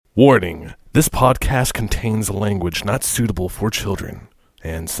Warning, this podcast contains language not suitable for children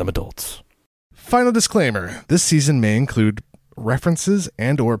and some adults. Final disclaimer, this season may include references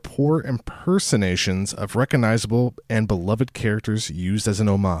and or poor impersonations of recognizable and beloved characters used as an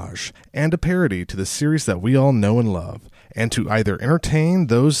homage, and a parody to the series that we all know and love, and to either entertain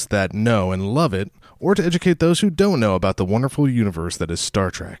those that know and love it, or to educate those who don't know about the wonderful universe that is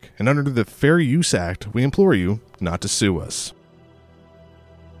Star Trek. And under the Fair Use Act, we implore you not to sue us.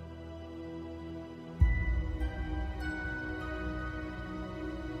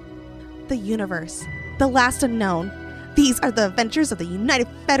 The universe, the last unknown. These are the adventures of the United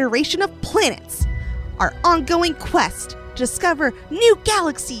Federation of Planets. Our ongoing quest to discover new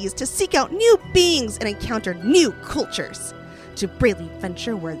galaxies, to seek out new beings and encounter new cultures, to bravely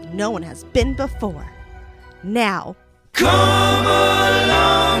venture where no one has been before. Now, come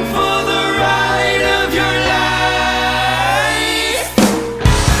along for the ride of your life.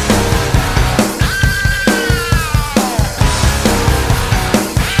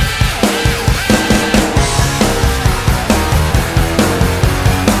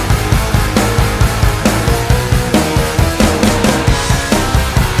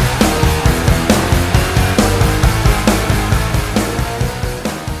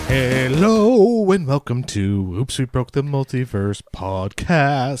 Hello and welcome to Oops, We Broke the Multiverse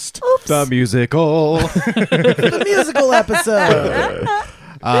podcast. oops. The musical. The musical episode.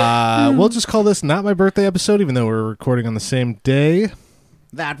 We'll just call this not my birthday episode, even though we're recording on the same day.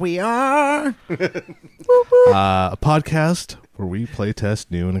 That we are. A podcast where we play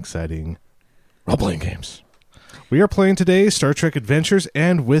test new and exciting role-playing games. We are playing today Star Trek Adventures,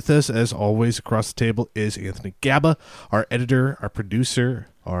 and with us, as always, across the table is Anthony Gaba, our editor, our producer,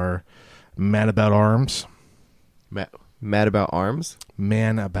 our man about arms. Mad about arms?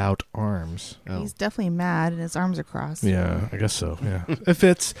 Man about arms. He's definitely mad and his arms are crossed. Yeah, I guess so. Yeah, it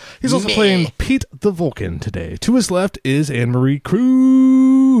fits. He's also playing Pete the Vulcan today. To his left is Anne-Marie Cruz,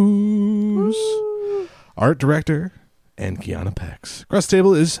 art director, and Kiana Pex. Across the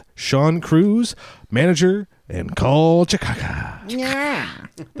table is Sean Cruz, manager, and Call Chikaka, Yeah.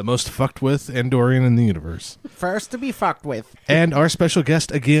 the most fucked with Andorian in the universe. First to be fucked with. And our special guest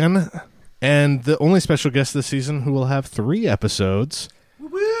again, and the only special guest this season who will have 3 episodes,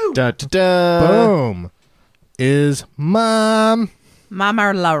 Woo! Da, da, da. boom, is Mama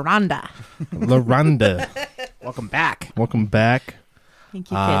LaRonda. Welcome back. Welcome back.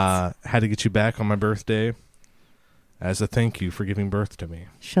 Thank you, kids. Had to get you back on my birthday as a thank you for giving birth to me.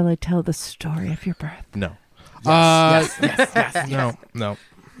 Shall I tell the story of your birth? No. Yes. No.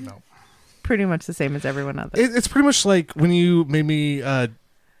 Pretty much the same as everyone else. It's pretty much like when you made me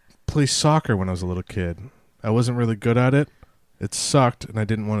play soccer when I was a little kid. I wasn't really good at it. It sucked, and I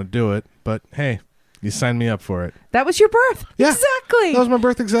didn't want to do it. But hey, you signed me up for it. That was your birth. Yeah. Exactly. That was my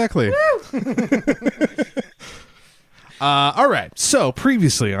birth exactly. All right. So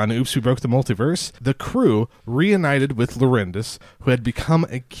previously on Oops, We Broke the Multiverse, the crew reunited with Laurendis, who had become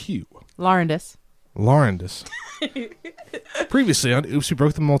a Q. Laurendis. Previously on Oops, We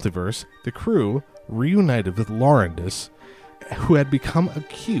Broke the Multiverse, the crew reunited with Laurendis, who had become a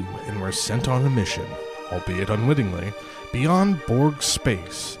Q and were sent on a mission, albeit unwittingly, beyond Borg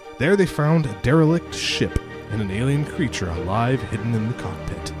space. There they found a derelict ship and an alien creature alive hidden in the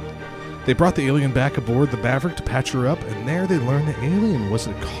cockpit. They brought the alien back aboard the Maverick to patch her up, and there they learned the alien was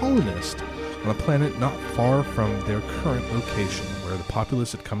a colonist on a planet not far from their current location, where the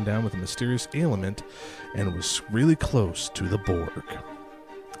populace had come down with a mysterious ailment and was really close to the Borg.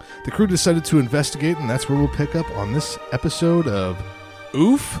 The crew decided to investigate, and that's where we'll pick up on this episode of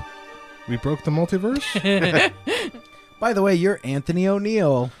Oof, We Broke the Multiverse. By the way, you're Anthony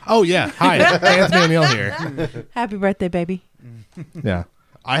O'Neill. Oh, yeah. Hi, Anthony O'Neill here. Happy birthday, baby. Yeah.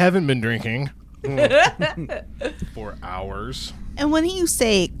 I haven't been drinking for hours. And when you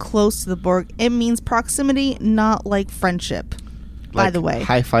say close to the Borg, it means proximity, not like friendship. By the way.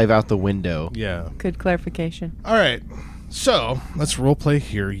 High five out the window. Yeah. Good clarification. All right. So, let's roleplay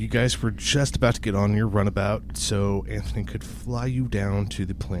here. You guys were just about to get on your runabout, so Anthony could fly you down to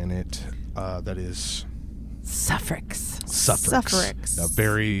the planet that is Suffrix. Suffrix. a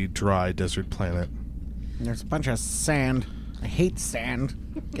very dry desert planet. There's a bunch of sand. I hate sand.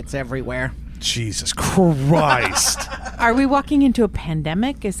 Gets everywhere. Jesus Christ. Are we walking into a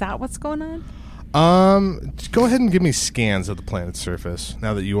pandemic? Is that what's going on? Go ahead and give me scans of the planet's surface,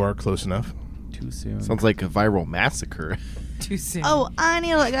 now that you are close enough. Too soon. Sounds like a viral massacre. Too soon. Oh, I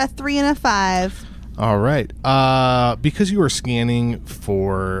need like a 3 and a 5. All right. Because you are scanning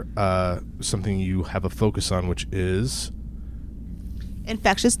for something you have a focus on, which is...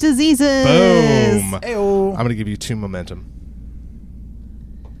 Infectious diseases. Boom. Ayo. I'm going to give you 2 momentum.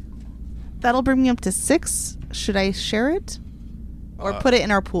 That'll bring me up to 6. Should I share it? Or put it in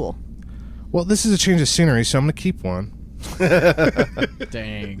our pool? Well, this is a change of scenery, so I'm going to keep one.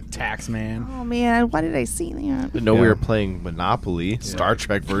 Dang, tax man. Oh, man. Why did I see that? Didn't know we Yeah. were playing Monopoly, Star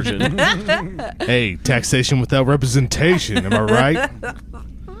Trek version. Hey, taxation without representation. Am I right?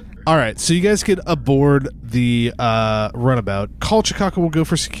 All right, so you guys get aboard the runabout. Kalchikaka will go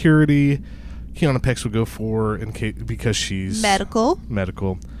for security. Kiana Pex will go for because she's Medical.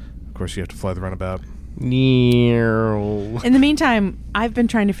 medical. Of course, you have to fly the runabout. In the meantime, I've been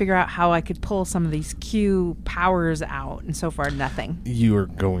trying to figure out how I could pull some of these Q powers out, and so far, nothing. You are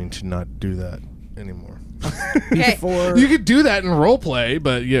going to not do that anymore. Okay. Before You could do that in role play,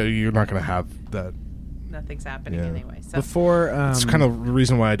 but yeah, you're not going to have that. Nothing's happening Yeah. anyway. So before It's kind of the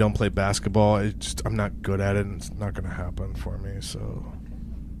reason why I don't play basketball. I'm not good at it, and it's not going to happen for me. So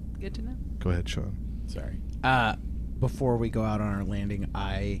good to know. go ahead, Sean. sorry. Before we go out on our landing,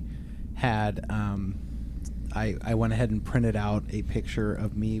 I had I went ahead and printed out a picture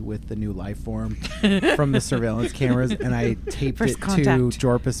of me with the new life form from the surveillance cameras, and I taped First it contact. to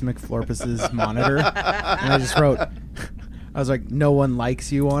Jorpus McFlorpus's monitor, and I just wrote, I was like, "No one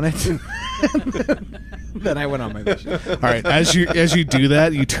likes you" on it. Then I went on my mission. All right, as you do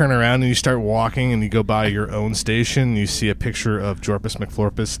that, you turn around and you start walking, and you go by your own station. And you see a picture of Jorpus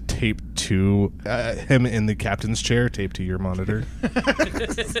McFlorpus taped to him in the captain's chair, taped to your monitor.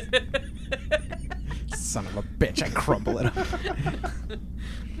 Son of a bitch! I crumble it up.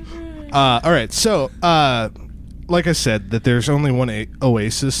 All right, so like I said, that there's only one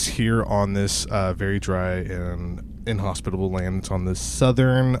oasis here on this very dry and inhospitable land. It's on the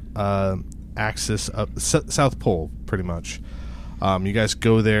southern axis of South Pole, pretty much. You guys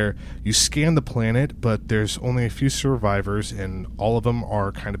go there, you scan the planet, but there's only a few survivors, and all of them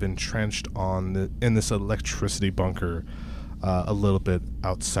are kind of entrenched in this electricity bunker a little bit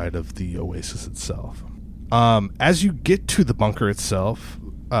outside of the oasis itself. As you get to the bunker itself,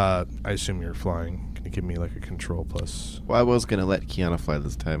 I assume you're flying. Can you give me like a control plus? Well, I was going to let Kiana fly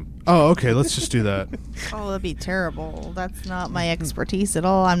this time. Oh, okay. Let's just do that. Oh, that'd be terrible. That's not my expertise at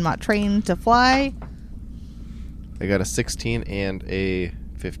all. I'm not trained to fly. I got a 16 and a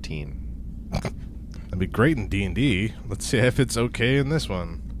 15. That'd be great in D&D. Let's see if it's okay in this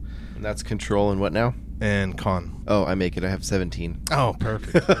one. And that's control and what now? And con. Oh, I make it. I have 17. Oh,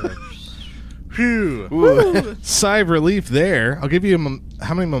 perfect. Phew. Ooh. Sigh of relief there. I'll give you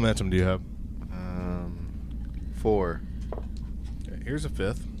how many momentum do you have? 4. Okay, here's a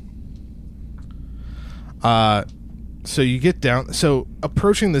 5th. So you get down. So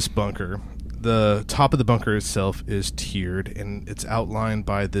approaching this bunker, the top of the bunker itself is tiered, and it's outlined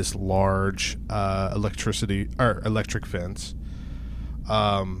by this large electric fence.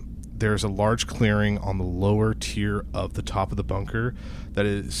 There's a large clearing on the lower tier of the top of the bunker that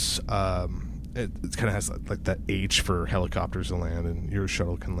is it kind of has like that H for helicopters to land, and your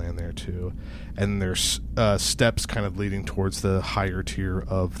shuttle can land there too. And there's steps kind of leading towards the higher tier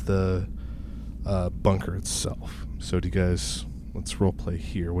of the bunker itself. So do you guys, let's role play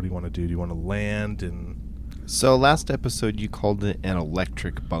here. What do you want to do? Do you want to land and... So last episode you called it an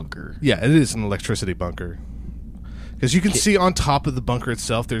electric bunker. Yeah, it is an electricity bunker. Because you can see on top of the bunker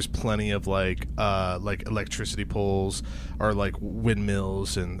itself, there's plenty of like electricity poles or like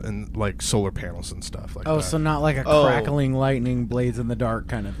windmills and like solar panels and stuff like that. Oh, so not like a Oh. crackling lightning blades in the dark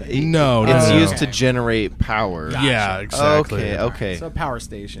kind of thing. No, no, It's no. used to generate power. Yeah, exactly. Okay. So a power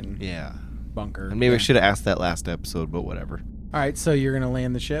station Yeah. bunker. And maybe I Yeah. should have asked that last episode, but whatever. All right, so you're gonna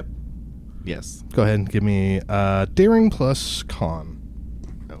land the ship. Yes. Go ahead and give me daring plus con.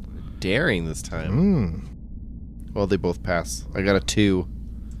 Oh, daring this time. Well, they both pass. I got a 2,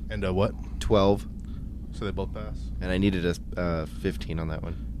 And what? 12, So they both pass. and I needed a 15 on that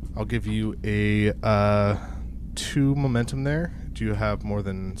one. I'll give you a 2 momentum there. Do you have more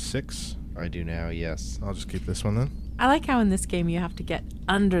than 6? I do now, yes. I'll just keep this one then. I like how in this game you have to get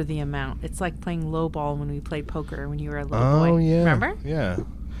under the amount. It's like playing low ball when we played poker when you were a little boy. Oh yeah. Remember? Yeah.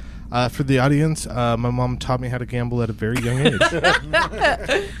 For the audience, my mom taught me how to gamble at a very young age.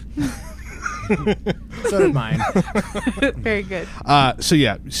 So did mine. Very good. So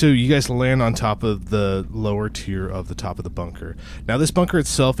you guys land on top of the lower tier of the top of the bunker. Now this bunker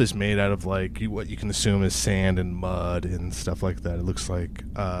itself is made out of like what you can assume is sand and mud and stuff like that. It looks like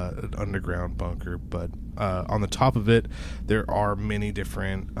an underground bunker, but on the top of it there are many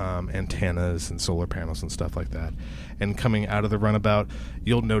different antennas and solar panels and stuff like that. And coming out of the runabout,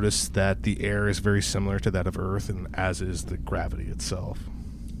 you'll notice that the air is very similar to that of Earth, and as is the gravity itself.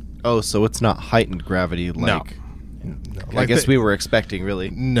 Oh, so it's not heightened gravity like... No, I guess we were expecting, really.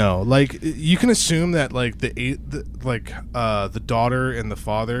 No, like you can assume that like the daughter and the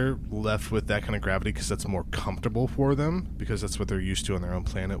father left with that kind of gravity because that's more comfortable for them, because that's what they're used to on their own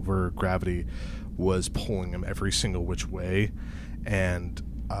planet, where gravity was pulling them every single which way, and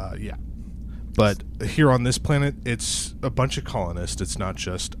yeah. But here on this planet, it's a bunch of colonists. It's not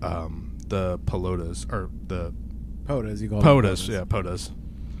just the Pelotas or the POTAs. You call them POTAs. Yeah, POTAs.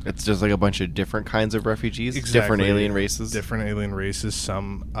 It's just like a bunch of different kinds of refugees, Exactly. different alien races. Different alien races.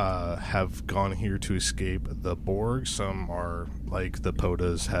 Some have gone here to escape the Borg. Some are like the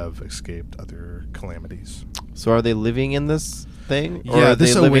POTAs, have escaped other calamities. So are they living in this thing? Or Yeah, are they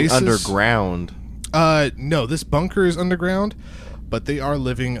this living oasis- underground? No, this bunker is underground, but they are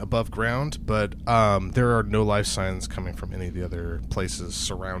living above ground. But there are no life signs coming from any of the other places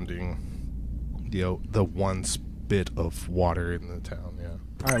surrounding the one bit of water in the town. Yeah.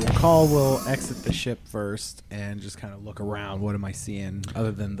 All right, well, Call will exit the ship first and just kind of look around. What am I seeing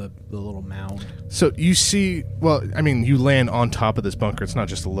other than the little mound? So you see, well, I mean, you land on top of this bunker. It's not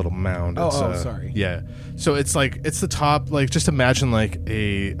just a little mound. It's, sorry. Yeah. So it's like, it's the top, like, just imagine like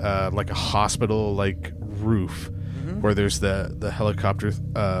a hospital, like, roof where there's the helicopter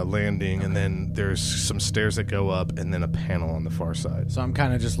landing, and then there's some stairs that go up, and then a panel on the far side. So I'm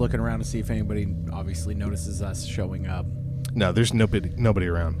kind of just looking around to see if anybody obviously notices us showing up. No, there's nobody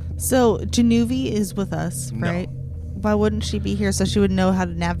around. So Genuvi is with us, No. right? Why wouldn't she be here so she would know how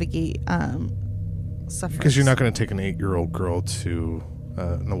to navigate suffering? Because you're not going to take an 8-year-old girl to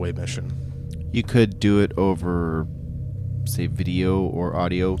an away mission. You could do it over, say, video or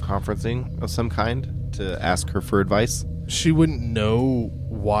audio conferencing of some kind to ask her for advice. She wouldn't know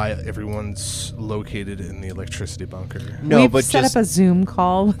why everyone's located in the electricity bunker. No, We've but set just up a Zoom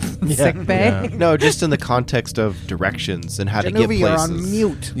call with the sick bay. Yeah. no, just in the context of directions and how to get Genuvi, places. you're on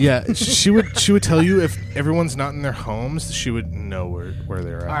mute. Yeah, she would tell you if everyone's not in their homes, she would know where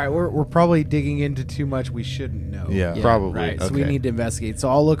they're at. All right, we're probably digging into too much we shouldn't know. Yeah. Probably, Right, so we okay. need to investigate. So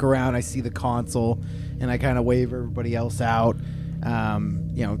I'll look around. I see the console, and I kind of wave everybody else out.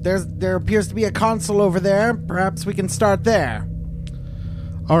 There appears to be a console over there. Perhaps we can start there.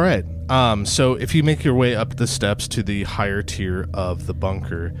 All right. So if you make your way up the steps to the higher tier of the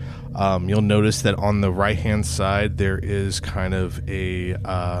bunker, you'll notice that on the right-hand side there is kind of a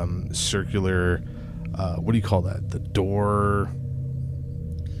circular. What do you call that? The door.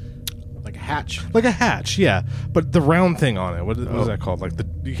 Like a hatch. Like a hatch, yeah. But the round thing on it, what is that called? Like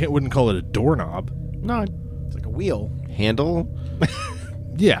wouldn't call it a doorknob. No, It's like a wheel, handle?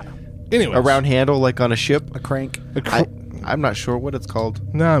 Yeah. Anyway, A round handle like on a ship? a crank. I'm not sure what it's called.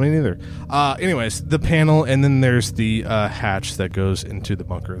 No, me neither. Anyways, the panel, and then there's the hatch that goes into the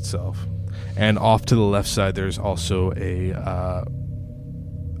bunker itself. And off to the left side, there's also a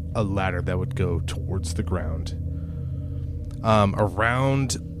ladder that would go towards the ground.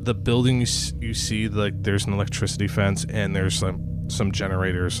 Around the building, you see like there's an electricity fence, and there's some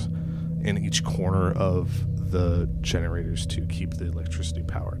generators in each corner of the generators to keep the electricity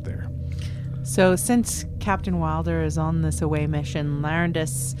powered there. So since Captain Wilder is on this away mission,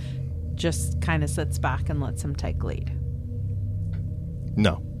 Larendis just kind of sits back and lets him take lead.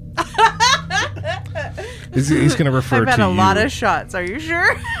 No. He's going to refer I've to had a you. lot of shots. Are you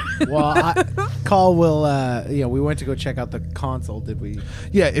sure? Well, Call will. We went to go check out the console. Did we?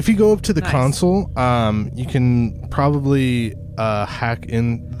 Yeah, if you go up to the Nice. console, you can probably hack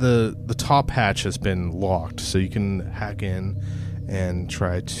in. The top hatch has been locked, so you can hack in and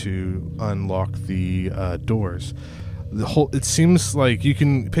try to unlock the doors. It seems like you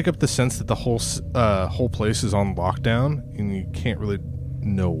can pick up the sense that the whole place is on lockdown, and you can't really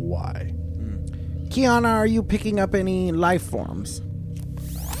know why. Kiana, are you picking up any life forms?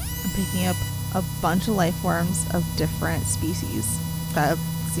 I'm picking up a bunch of life forms of different species that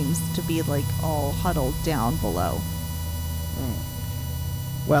seems to be like all huddled down below.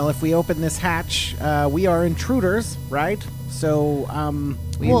 Well, if we open this hatch, we are intruders, right? So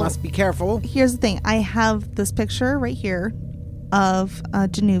we Well- must be careful. Here's the thing. I have this picture right here of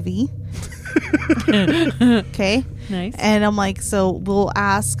Genuvi. Okay. Nice. And I'm like, so we'll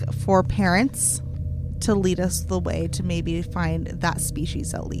ask for parents to lead us the way to maybe find that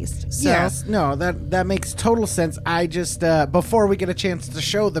species at least. So, Yes, no, that makes total sense. I just before we get a chance to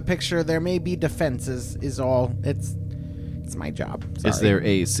show the picture, there may be defenses. Is all. It's my job. Sorry. Is there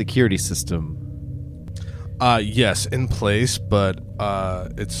a security system? Yes, in place, but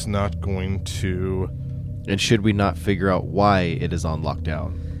it's not going to. And should we not figure out why it is on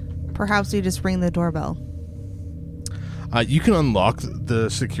lockdown? perhaps we just ring the doorbell. You can unlock the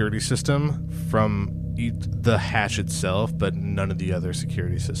security system from the hatch itself, but none of the other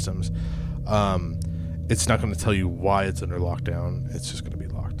security systems. it's not going to tell you why it's under lockdown. It's just going to be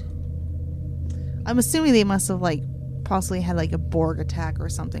locked. I'm assuming they must have like possibly had like a Borg attack or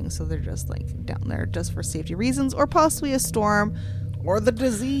something, so they're just like down there just for safety reasons, or possibly a storm. Or the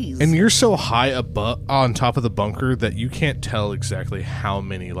disease. And you're so high above on top of the bunker that you can't tell exactly how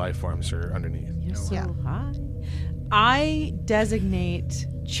many life forms are underneath. You're so Yeah. high. I designate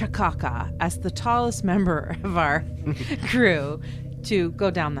Chakaka as the tallest member of our crew to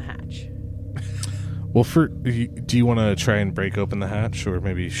go down the hatch. Well, do you want to try and break open the hatch, or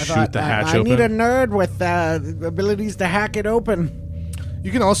maybe shoot the hatch I open? need a nerd with abilities to hack it open.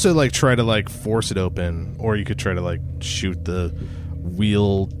 You can also like try to like force it open, or you could try to like shoot the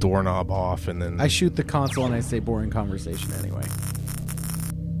wheel doorknob off, and then I shoot the console and I say boring conversation anyway.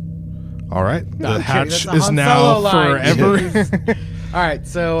 All right, No, the I'm hatch kidding. That's a is Han now Solo line. forever. All right,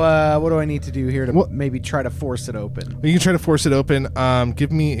 so what do I need to do here to What- maybe try to force it open? You can try to force it open.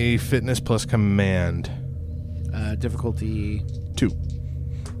 Give me a fitness plus command. Difficulty 2.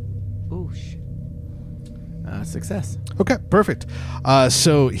 Oosh. success. Okay, perfect.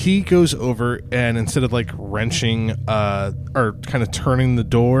 So he goes over and instead of like wrenching or kind of turning the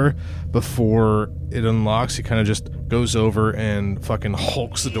door before it unlocks, he kind of just goes over and fucking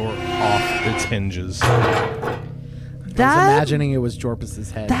hulks the door off its hinges. I was imagining it was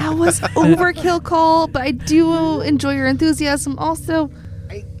Jorpus's head. That was overkill, Cole, but I do enjoy your enthusiasm. Also,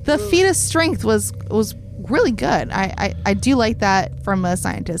 the feat of strength was really good. I do like that from a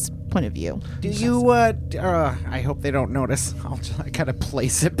scientist's point of view. Do you? I hope they don't notice. I gotta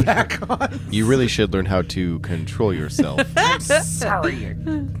place it back on. You really should learn how to control yourself. I'm sorry.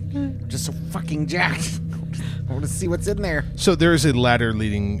 I'm just so fucking jacked. I want to see what's in there. So there is a ladder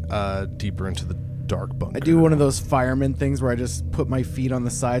leading deeper into the dark bunker. I do one of those fireman things where I just put my feet on the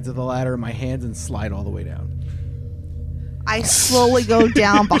sides of the ladder and my hands and slide all the way down. I slowly go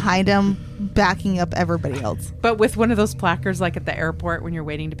down behind him, backing up everybody else. But with one of those placards like at the airport when you're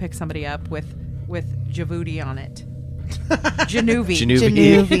waiting to pick somebody up with Javuti on it. Januvi.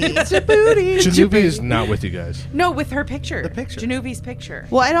 Januvi. Januvi is not with you guys. No, with her picture. The picture. Januvi's picture.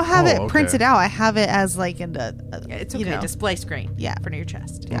 Well, I don't have Oh, it okay. printed out. I have it as like in the. It's you okay. know. Display screen. Yeah. In front of your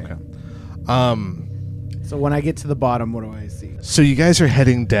chest. Okay. So when I get to the bottom, what do I see? So you guys are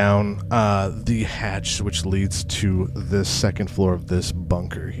heading down the hatch, which leads to the second floor of this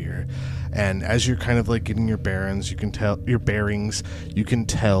bunker here. And as you're kind of like getting your bearings, you can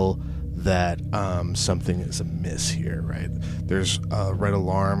tell that something is amiss here, right? There's a red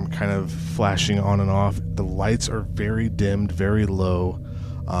alarm kind of flashing on and off. The lights are very dimmed, very low.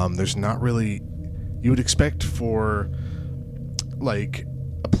 There's not really, you would expect for like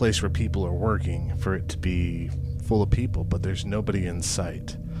a place where people are working for it to be full of people, but there's nobody in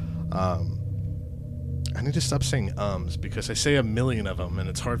sight. I need to stop saying because I say a million of them and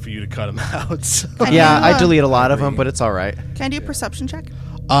it's hard for you to cut them out. So. Yeah, I delete a lot of them, but it's all right. Can I do a perception check?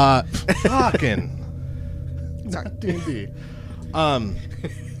 Fucking Sorry. D&D.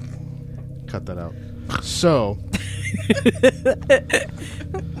 Cut that out. So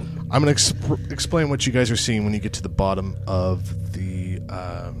I'm going to explain what you guys are seeing when you get to the bottom of the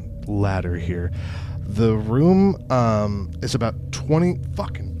ladder here. The room is about 20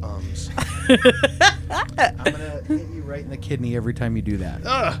 fucking I'm gonna hit you right in the kidney every time you do that.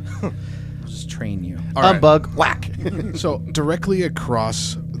 I'll just train you. All right. Bug, whack. So directly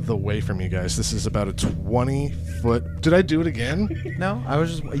across the way from you guys, this is about a 20-foot. Did I do it again? No, I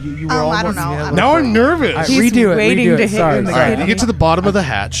was just you were I don't almost. know. Yeah, Now I'm nervous. All right, He's redo it. waiting redo to it. hit Sorry, you in the sorry. All right, you kidney. get to the bottom of the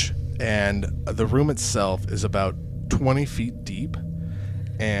hatch, and the room itself is about 20 feet deep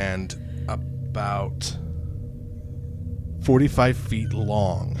and about 45 feet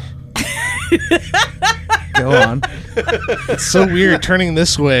long. Go on. It's so weird turning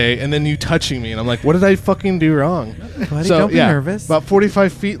this way and then you touching me, and I'm like, what did I fucking do wrong? Buddy, don't be nervous. About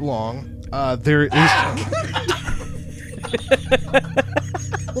 45 feet long. There is.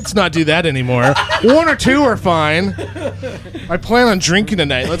 Let's not do that anymore. 1 or 2 are fine. I plan on drinking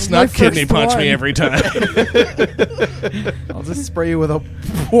tonight. Let's My not kidney first punch me one. every time. I'll just spray you with a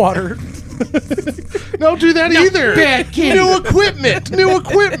water. Don't do that either. bad kid. New equipment. New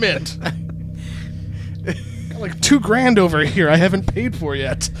equipment. Got like $2,000 over here I haven't paid for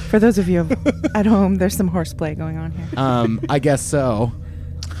yet. For those of you at home, there's some horseplay going on here. I guess so.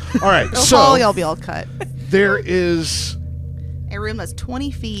 All right, Oh, so y'all be all cut. there is. A room that's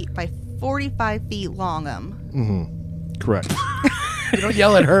 20 feet by 45 feet long. Correct. You don't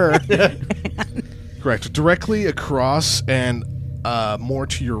yell at her. Correct. Directly across and more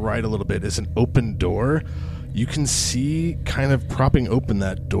to your right a little bit is an open door. You can see kind of propping open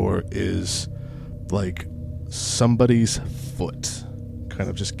that door is like somebody's foot kind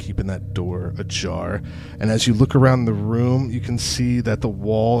of just keeping that door ajar. And as you look around the room, you can see that the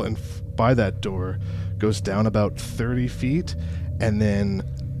wall and by that door goes down about 30 feet and then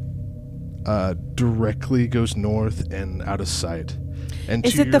directly goes north and out of sight. And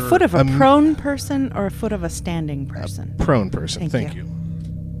Is to it the your foot of a prone person or a foot of a standing person? prone person? Thank Thank you.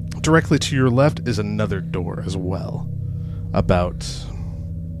 Directly to your left is another door as well, about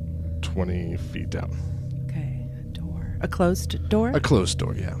 20 feet down. Okay, a door. A closed door? A closed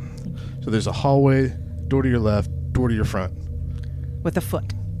door, yeah. So there's a hallway, door to your left, door to your front. With a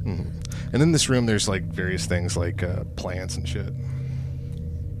foot. And in this room, there's like various things like plants and shit.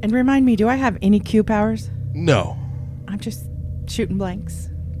 And remind me, do I have any Q powers? No, I'm just shooting blanks.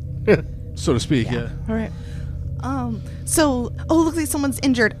 so to speak, yeah. All right. Looks like someone's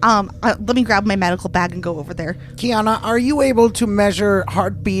injured. Let me grab my medical bag and go over there. Kiana, are you able to measure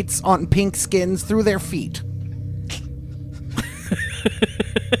heartbeats on pink skins through their feet?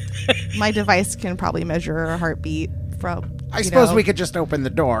 My device can probably measure a heartbeat from. I suppose we could just open the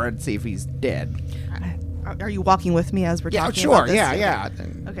door and see if he's dead. Are you walking with me as we're Yeah, talking sure. about this? Yeah.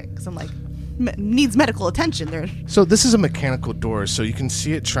 Okay, because I'm like, needs medical attention there. So this is a mechanical door, so you can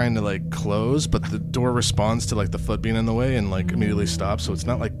see it trying to like close, but the door responds to like the foot being in the way and like immediately stops. So it's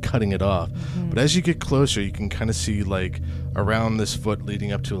not like cutting it off. But as you get closer, you can kind of see like around this foot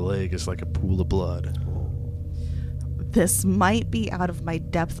leading up to a leg is like a pool of blood. This might be out of my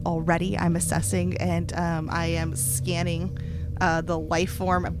depth already. I'm assessing, and I am scanning the life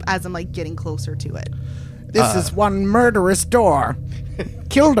form as I'm like getting closer to it. This is one murderous door.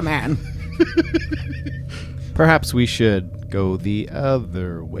 Killed a man. Perhaps we should go the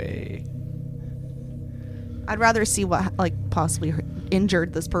other way. I'd rather see what like possibly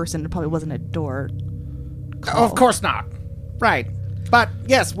injured this person. It probably wasn't a door. Of course not. Right. But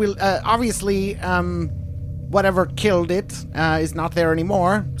yes, we'll obviously whatever killed it is not there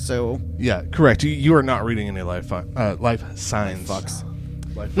anymore. So Yeah, correct. You are not reading any life signs.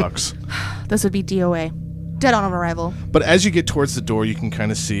 Life fucks. This would be DOA. Dead on arrival. But as you get towards the door, you can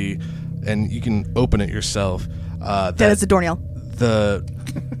kind of see, and you can open it yourself. Dead as a doornail.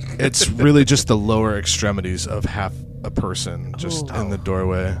 It's really just the lower extremities of half a person just in the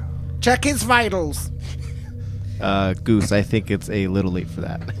doorway. check his vitals. Goose, I think it's a little late for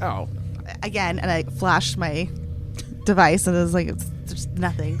that. Oh. Again, and I flashed my device, and it was like, there's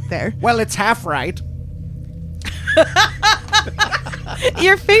nothing there. Well, it's half right.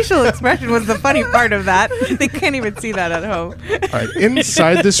 Your facial expression was the funny part of that. They can't even see that at home. All right,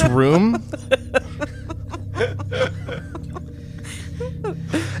 inside this room,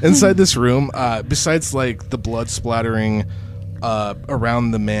 besides like the blood splattering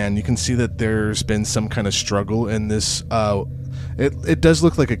around the man, you can see that there's been some kind of struggle in this. It does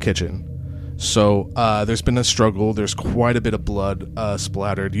look like a kitchen. So there's been a struggle. There's quite a bit of blood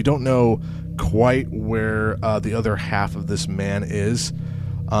splattered. You don't know quite where the other half of this man is.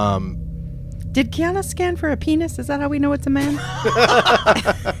 Did Kiana scan for a penis? Is that how we know it's a man?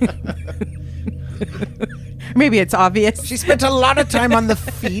 Maybe it's obvious. She spent a lot of time on the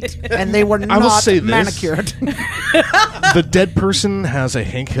feet, and they were will not say this. manicured. The dead person has a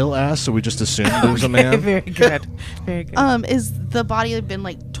Hank Hill ass, so we just assumed it was a man. Very good. Very good. Is the body been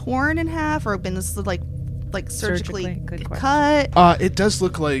like torn in half, or been like surgically Good cut? It does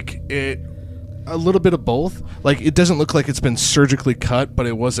look like it. A little bit of both. Like, it doesn't look like it's been surgically cut, but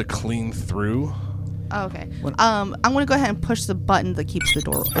it was a clean through. Oh, okay. I'm gonna go ahead and push the button that keeps the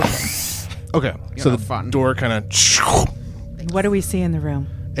door open. Okay, so know, the fun. door kind of. What do we see in the room?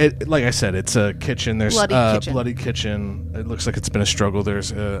 It, like I said, it's a kitchen. There's Bloody kitchen. kitchen. It looks like it's been a struggle.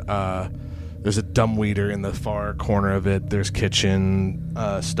 There's a dumbwaiter in the far corner of it. There's kitchen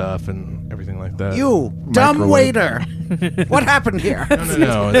stuff and everything like that. You, dumb Microwave. waiter. What happened here?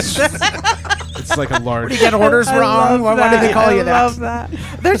 No. It's like a large. You get orders wrong? Why did they call you that? I love that.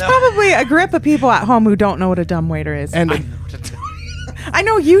 There's probably a grip of people at home who don't know what a dumbwaiter is. And I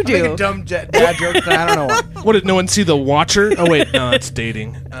know you do. Dumb dad joke. I don't know what. what did no one see the Watcher? Oh wait, no, it's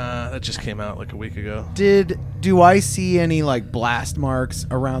dating. That just came out like a week ago. Do I see any like blast marks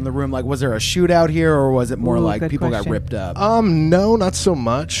around the room? Like, was there a shootout here, or was it more Ooh, like good people question. got ripped up? No, not so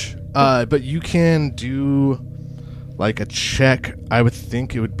much. But you can do like a check. I would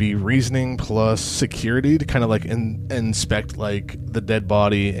think it would be reasoning plus security to kind of like inspect like the dead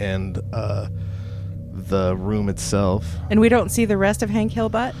body and the room itself. And we don't see the rest of Hank Hill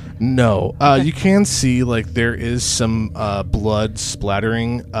butt? No, you can see like there is some blood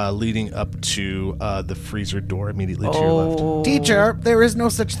splattering leading up to the freezer door immediately to your left. Teacher, there is no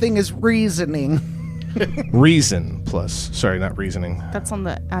such thing as reasoning. Reason plus, sorry, not reasoning. That's on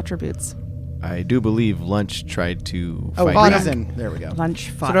the attributes. I do believe Lunch tried to Oh, fight back. reason. There we go. Lunch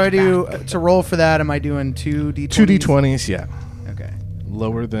So fought do I do back. to roll for that? Am I doing 2d20s? 2d20s, yeah. Okay.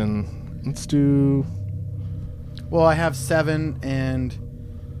 Lower than. Let's do. Well, I have 7 and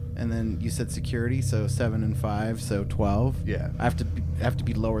then you said security, so 7 and 5, so 12. Yeah. I have to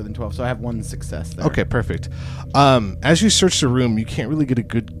be lower than 12, so I have 1 success there. Okay, perfect. As you search the room, you can't really get a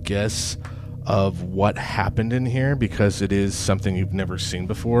good guess of what happened in here because it is something you've never seen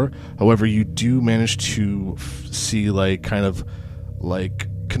before. However, you do manage to see like kind of like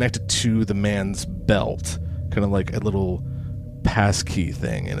connected to the man's belt, kind of like a little pass key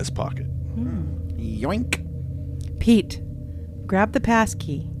thing in his pocket. Yoink. Pete, grab the pass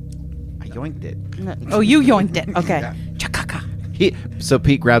key. I yoinked it. Oh, you yoinked it. Okay. Chakaka. So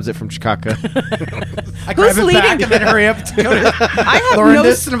Pete grabs it from Chikaka. I grab it leading? back and then hurry up to go to I have Lauren no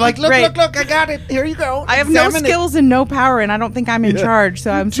this, and I'm like, look, Right. look, I got it. Here you go. I have no Examine it. skills and no power, and I don't think I'm in charge.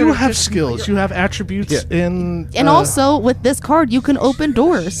 So I'm You sort of have just- skills. You have attributes in. And also, with this card, you can open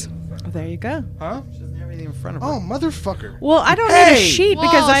doors. There you go. Huh? She doesn't have anything in front of her. Oh, motherfucker. Well, I don't need Hey! a sheet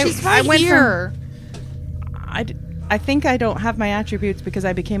because Whoa, she's right I went here. I think I don't have my attributes because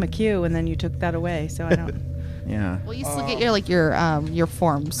I became a Q, and then you took that away. So I don't. Yeah. Well, you still get your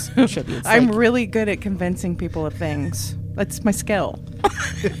forms attributes. I'm like- really good at convincing people of things. That's my skill.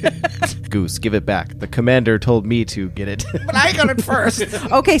 Goose, give it back. The commander told me to get it. But I got it first.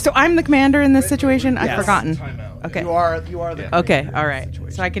 Okay, so I'm the commander in this situation. I've Yes. forgotten. Okay. You are the Okay. All right.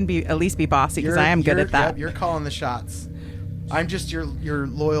 So I can be at least be bossy because I am good at that. Yep, you're calling the shots. I'm just your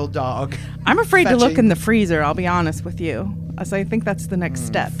loyal dog. I'm afraid to look Fetching. in the freezer. I'll be honest with you. So I think that's the next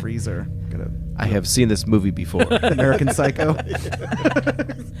step. Freezer. Gotta I have seen this movie before. American Psycho.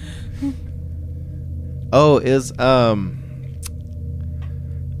 Oh,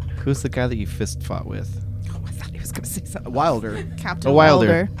 who's the guy that you fist fought with? Oh, I thought he was going to say something. Wilder. Captain Oh, Wilder.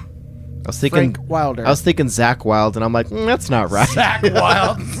 Wilder. I was thinking Frank Wilder. I was thinking Zach Wild, and I'm like, that's not right. Zach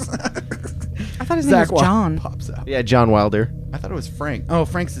Wild. I thought his name was John. pops out. Yeah, John Wilder. I thought it was Frank. Oh,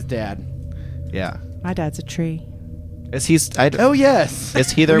 Frank's his dad. Yeah. My dad's a tree. Is he? Oh yes.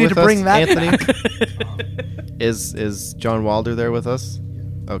 Is he there We need with to us, bring that Anthony? back. Is John Wilder there with us?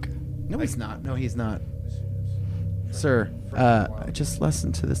 Okay. No, he's not. No, he's not. Sir, I just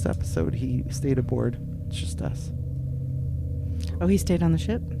listened to this episode. He stayed aboard. It's just us. Oh, he stayed on the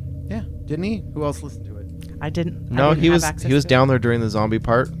ship? Yeah, didn't he? Who else listened to it? I didn't. No, I didn't he have was access he was to down there during the zombie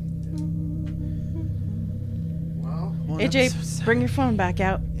part. it. AJ, bring your phone back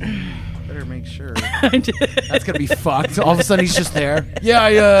out. Better make sure. I did. That's gonna be fucked. All of a sudden, he's just there. Yeah,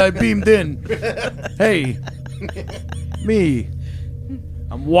 I beamed in. Hey, me.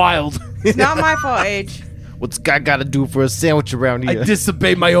 I'm wild. It's not my fault, Age. What's guy got to do for a sandwich around I here?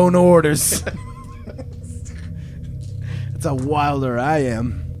 disobey my own orders. That's how wilder I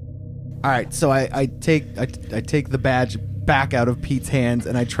am. All right, so I take the badge back out of Pete's hands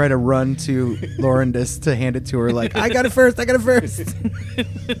and I try to run to Laurendis to hand it to her. Like, I got it first. I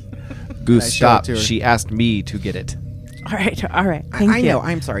Goose, show it stop. to her. She asked me to get it. All right. Thank you.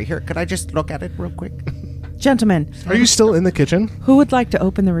 I'm sorry. Here, could I just look at it real quick? Gentlemen, Are you still in the kitchen? who would like to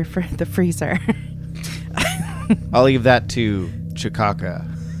open the the freezer? I'll leave that to Chikaka.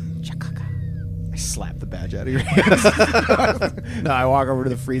 I slap the badge out of your hands. No, I walk over to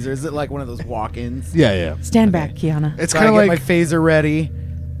the freezer. Is it like one of those walk-ins? Yeah, yeah. Stand back, Kiana. It's So kind I of get like my phaser ready,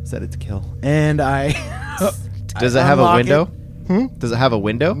 set it to kill, and I. Does it have a unlock window? it. Does it have a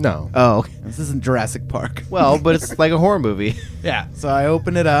window? no. Oh, okay. This isn't Jurassic Park. Well, but it's like a horror movie. Yeah. So I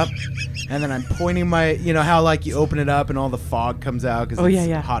open it up, and then I'm pointing my, you know how like you open it up and all the fog comes out because Oh, it's yeah,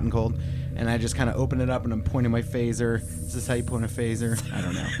 yeah. hot and cold, and I just kind of open it up and I'm pointing my phaser. Is this how you point a phaser? I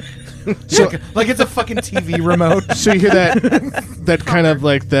don't know. So, Like it's a fucking TV remote. so you hear that kind of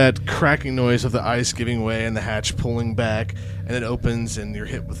like that cracking noise of the ice giving way and the hatch pulling back, and it opens and you're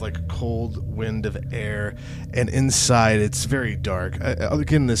hit with like a cold wind of air, and inside it's very dark.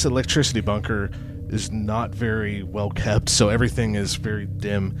 Again, this electricity bunker is not very well kept, so everything is very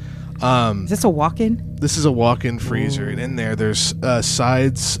dim. Is this a walk-in? This is a walk-in freezer, and in there's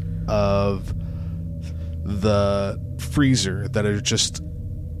sides of the freezer that are just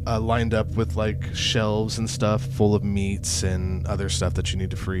lined up with like shelves and stuff full of meats and other stuff that you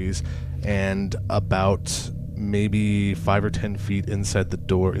need to freeze. And about maybe 5 or 10 feet inside the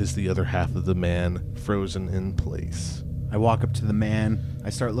door is the other half of the man frozen in place. I walk up to the man. I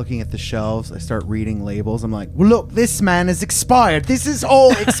start looking at the shelves. I start reading labels. I'm like, well, look, this man is expired. This is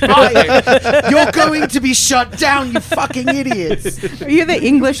all expired. You're going to be shut down, you fucking idiots. Are you the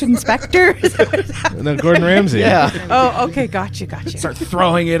English inspector? No, Gordon Ramsay. Yeah. Oh, okay. Gotcha. Start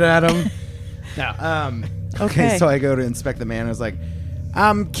throwing it at him. No. Okay, Okay. so I go to inspect the man. I was like,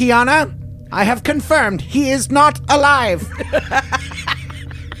 Kiana, I have confirmed he is not alive.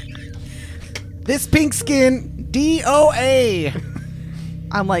 This pink skin, DOA.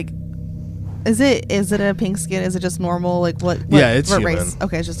 I'm like, is it a pink skin? Is it just normal? Like what Yeah, it's what human. race?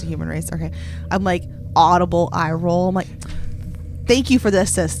 Okay, it's just a human race. Okay. I'm like, audible eye roll. I'm like, thank you for the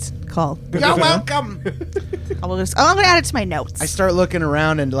assist call. You're welcome. I'm gonna add it to my notes. I start looking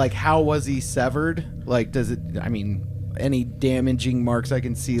around and like, how was he severed? Like, does it? I mean, any damaging marks I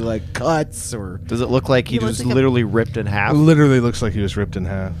can see, like cuts or? Does it look like he He looks was like a- literally ripped in half? Literally looks like he was ripped in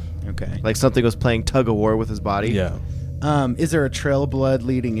half. Okay. Like something was playing tug of war with his body? Yeah. Is there a trail of blood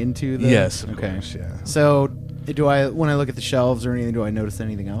leading into the? Yes, of Okay. course, yeah. So, when I look at the shelves or anything, do I notice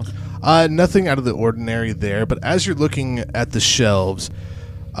anything else? Nothing out of the ordinary there, but as you're looking at the shelves,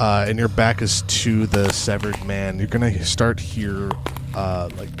 and your back is to the severed man, you're gonna start hear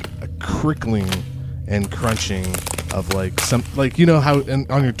like a crickling and crunching of like some, like, you know how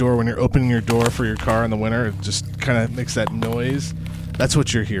on your door when you're opening your door for your car in the winter, it just kind of makes that noise. That's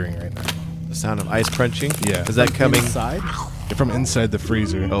what you're hearing right now. The sound of ice crunching? Yeah. Is that coming inside? From inside the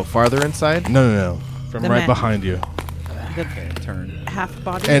freezer. farther inside? No. From The right man. behind you. Okay, turn. Half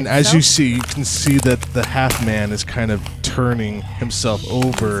body. And as you itself? see, you can see that the half man is kind of turning himself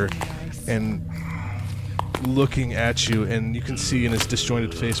over and looking at you, and you can see in his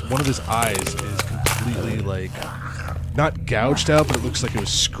disjointed face, one of his eyes is completely like not gouged out, but it looks like it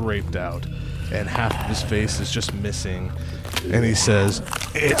was scraped out, and half of his face is just missing. And he says,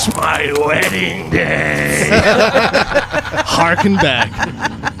 "It's my wedding day." Harken back.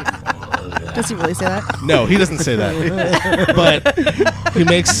 Does he really say that? No, he doesn't say that. But he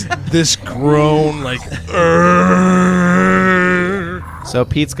makes this groan like, "Urgh." So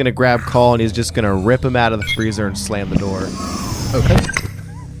Pete's going to grab Call and he's just going to rip him out of the freezer and slam the door. Okay.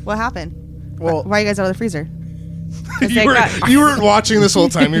 What happened? Well, Why are you guys out of the freezer? You weren't watching this whole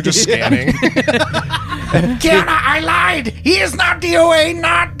time. You're just scanning. Kiana, I lied. He is not DOA.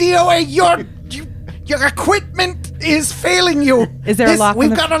 Not DOA. Your equipment is failing you. Is there a lock on We've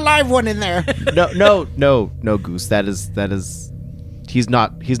the- got a live one in there. No, Goose. That is. He's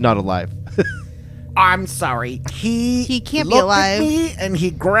not alive. I'm sorry. He can't be looked alive. At me and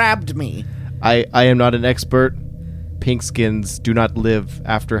he grabbed me. I am not an expert. Pinkskins do not live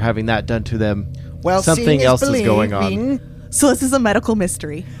after having that done to them. Well, Something seeing is else is going on. believing. So this is a medical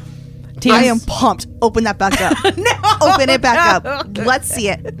mystery. Teams- I am pumped. Open that back up. Open it back up. Let's see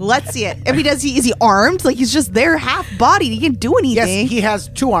it. If he does, is he armed? Like he's just there, half bodied. He can't do Yes, anything. he has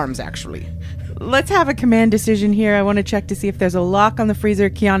 2 arms actually. Let's have a command decision here. I want to check to see if there's a lock on the freezer.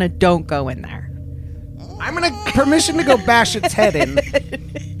 Kiana, don't go in there. I'm gonna permission to go bash its head in.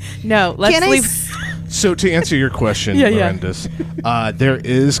 No, let's Can I leave. So to answer your question, Yeah, yeah. Mirandus, there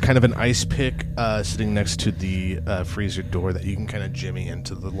is kind of an ice pick sitting next to the freezer door that you can kind of jimmy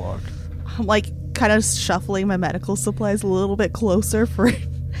into the lock. I'm like kind of shuffling my medical supplies a little bit closer for,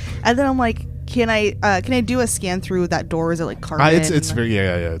 and then I'm like, can I do a scan through that door? Is it like carbon? It's very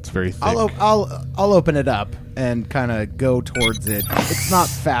it's very thick. I'll open it up and kind of go towards it. It's not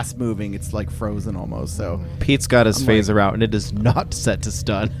fast moving. It's like frozen almost. So Pete's got his I'm phaser out and it is not set to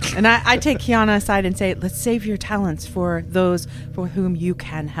stun. And I take Kiana aside and say, let's save your talents for those for whom you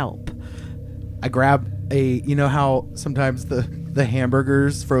can help. I grab you know how sometimes the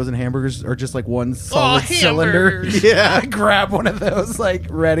hamburgers, frozen hamburgers, are just like one solid cylinder? Yeah. I grab one of those, like,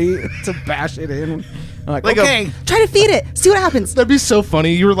 ready to bash it in. I'm like okay. Try to feed it. See what happens. That'd be so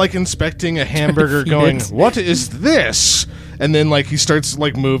funny. You were like inspecting a hamburger, feed going, it. "What is this?" And then like he starts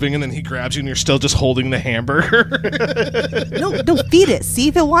like moving, and then he grabs you, and you're still just holding the hamburger. No, feed it. See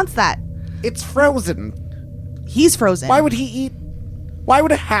if it wants that. It's frozen. He's frozen. Why would he eat? Why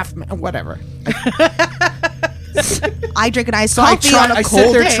would a half man? Whatever. I drink an iced So coffee on a I cold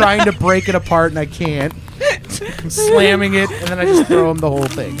sit there day. trying to break it apart, and I can't. I'm slamming it, and then I just throw him the whole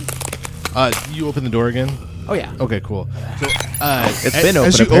thing. You open the door again. Oh yeah. Okay, cool. So, It's been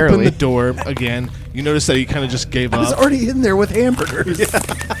as open, you open apparently. the door again, you notice that he kind of just gave I was up. already in there with hamburgers.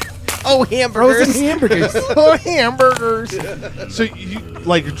 Oh, Frozen hamburgers. Oh, hamburgers! So you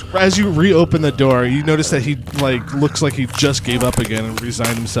like as you reopen the door, you notice that he like looks like he just gave up again and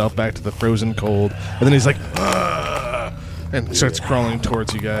resigned himself back to the frozen cold, and then he's like, "Ugh," and starts crawling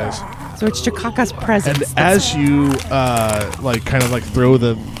towards you guys. So it's Chikaka's presence. And as you like kind of like throw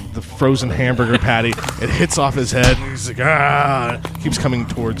the frozen hamburger patty, it hits off his head, and he's like, keeps coming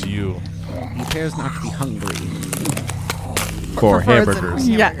towards you. He appears not to be hungry. For frozen hamburgers.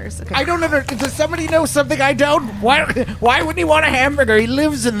 hamburgers. Okay. I don't understand. Does somebody know something I don't? Why would he want a hamburger? He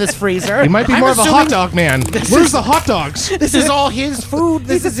lives in this freezer. He might be I'm more of a hot assuming dog man. Where's the hot dogs? This is all his food.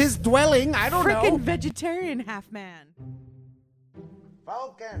 This is his dwelling. I don't Frickin' know. vegetarian half man.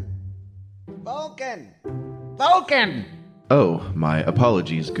 Falcon. Vulcan! Vulcan! Oh, my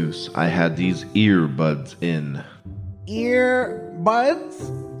apologies, Goose. I had these earbuds in.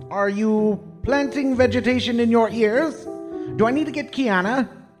 Earbuds? Are you planting vegetation in your ears? Do I need to get Kiana?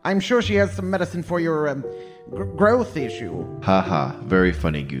 I'm sure she has some medicine for your growth issue. Haha, very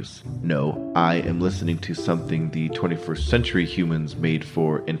funny, Goose. No, I am listening to something the 21st century humans made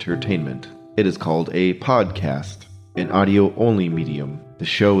for entertainment. It is called a podcast, an audio-only medium. The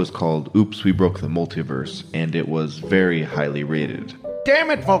show is called Oops, We Broke the Multiverse, and it was very highly rated.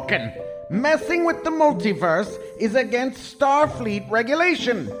 Damn it, Vulcan! Messing with the multiverse is against Starfleet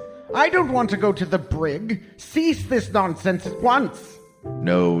regulation. I don't want to go to the brig. Cease this nonsense at once.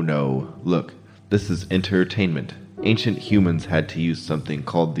 No. Look, this is entertainment. Ancient humans had to use something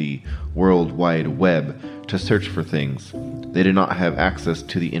called the World Wide Web to search for things. They did not have access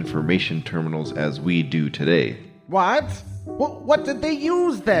to the information terminals as we do today. What? What did they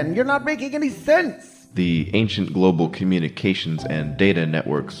use then? You're not making any sense. The ancient global communications and data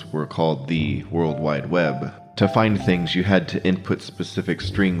networks were called the World Wide Web. To find things, you had to input specific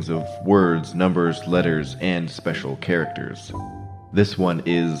strings of words, numbers, letters, and special characters. This one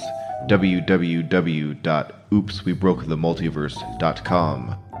is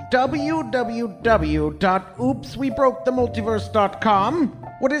www.oopswebrokethemultiverse.com. www.oopswebrokethemultiverse.com?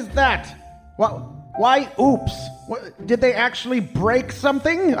 What is that? Why oops? Did they actually break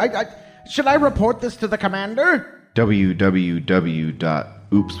something? Should I report this to the commander?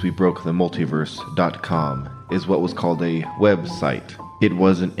 www.oopswebrokethemultiverse.com is what was called a website. It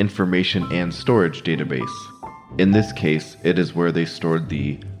was an information and storage database. In this case, it is where they stored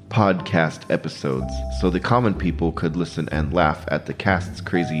the podcast episodes, so the common people could listen and laugh at the cast's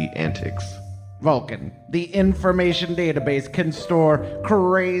crazy antics. Vulcan, the information database can store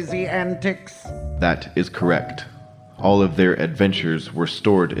crazy antics? That is correct. All of their adventures were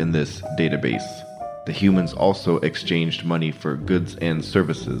stored in this database. The humans also exchanged money for goods and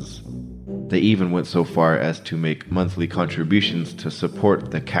services. They even went so far as to make monthly contributions to support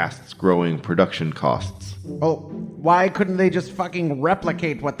the cast's growing production costs. Well, why couldn't they just fucking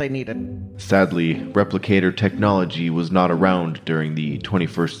replicate what they needed? Sadly, replicator technology was not around during the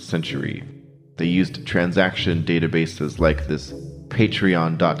 21st century. They used transaction databases like this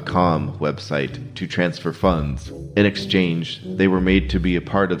Patreon.com website to transfer funds. In exchange, they were made to be a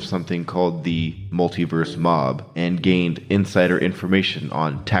part of something called the Multiverse Mob and gained insider information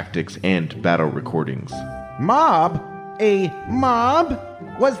on tactics and battle recordings. Mob? A mob?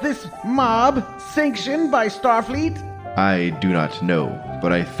 Was this mob sanctioned by Starfleet? I do not know,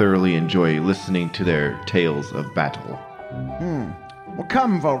 but I thoroughly enjoy listening to their tales of battle. Well,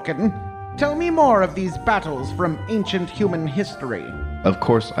 come, Vulcan. Tell me more of these battles from ancient human history. Of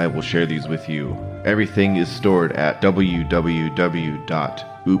course, I will share these with you. Everything is stored at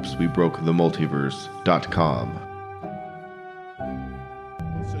www.oopswebrokethemultiverse.com.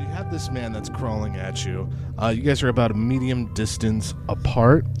 So you have this man that's crawling at you. You guys are about a medium distance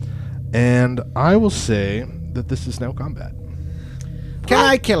apart, and I will say that this is now combat. Can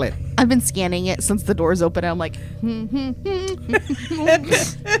I kill it? I've been scanning it since the doors open. I'm like,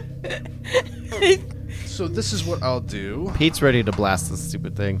 So this is what I'll do. Pete's ready to blast this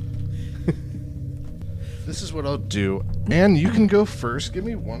stupid thing. This is what I'll do. And you can go first. Give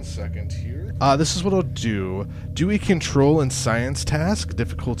me 1 second here. This is what I'll do. Do a control and science task,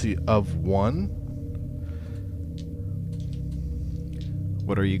 difficulty of 1.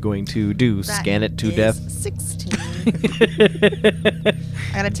 What are you going to do? that Scan it to is death? 16.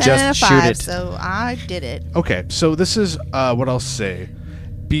 I got a 10 Just and a shoot 5, it. so I did it. Okay, so this is what I'll say.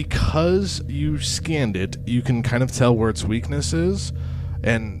 Because you scanned it, you can kind of tell where its weakness is,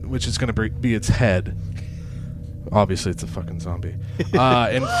 and which is going to be its head. Obviously, it's a fucking zombie.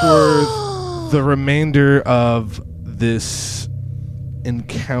 And for the remainder of this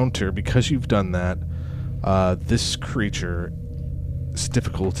encounter, because you've done that, this creature's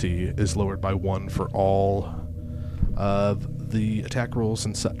difficulty is lowered by 1 for all of the attack rolls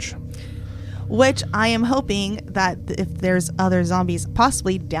and such. Which I am hoping that if there's other zombies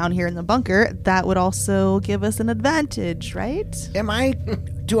possibly down here in the bunker, that would also give us an advantage, right? Am I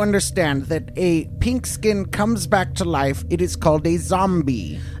to understand that a pink skin comes back to life? It is called a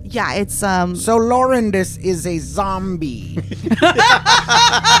zombie. Yeah, it's So Laurendis is a zombie.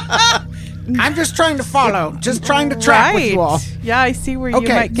 I'm just trying to follow. Just trying to track with you all. Yeah, I see where you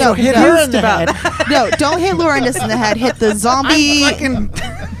Okay, might so get hit her in confused the about. head. no, don't hit Laurendis in the head. Hit the zombie. I'm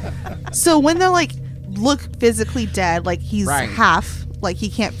fucking... So when they're like look physically dead, like he's Right. half, like he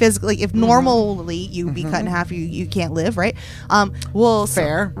can't physically. Like if normally you be cut in half, you can't live, right? Well,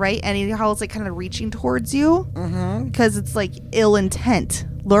 Fair. right? And how it's like kind of reaching towards you, because it's like ill intent.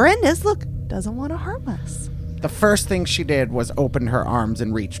 Laurendis, look, doesn't want to harm us. The first thing she did was open her arms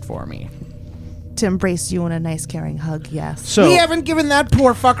and reached for me. To embrace you in a nice, caring hug, yes. So We haven't given that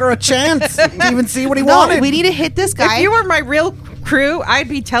poor fucker a chance to even see what he No, wanted. we need to hit this guy. If you were my real crew, I'd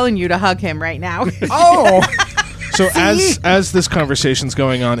be telling you to hug him right now. Oh, So as this conversation's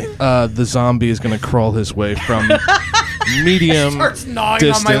going on, the zombie is going to crawl his way from medium starts gnawing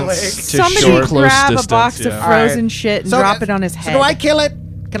on my leg. distance to Somebody short close grab distance. a box yeah. of frozen Alright. shit and So, drop it on his head. So do I kill it?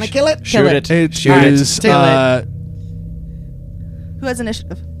 Can I kill it? Kill Shoot it. it. It Shoot is, it. Kill it. Who has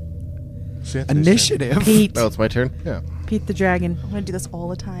initiative? Initiative. Pete. Oh, it's my turn. Yeah. Pete the dragon. I'm going to do this all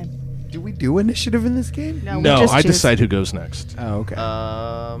the time. Do we do initiative in this game? No, we No, just I choose. decide who goes next. Oh, okay.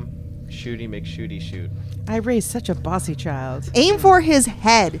 Shooty McShooty shoot. I raised such a bossy child. Aim for his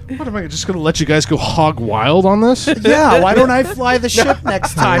head. What am I just going to let you guys go hog wild on this? yeah, why don't I fly the ship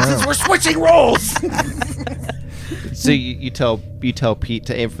next time since we're switching roles? So you tell Pete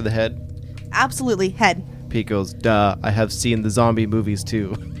to aim for the head. Absolutely, head. Pete goes, "Duh, I have seen the zombie movies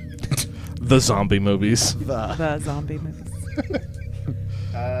too." The zombie movies. The zombie movies.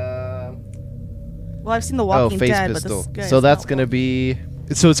 Well, I've seen The Oh, Walking phase Dead, pistol. but this So that's gonna be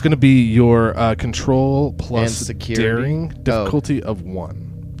So it's going to be your control plus And security? daring Oh. difficulty of 1.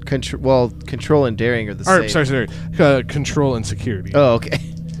 control and daring are the Or, same. sorry. Control and security. Oh, okay.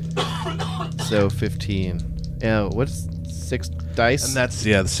 So 15. Yeah, what's 6 dice? And that's,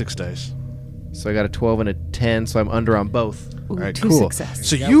 the 6 dice. So I got a 12 and a 10, so I'm under on both. Ooh, All right, 2 cool. successes.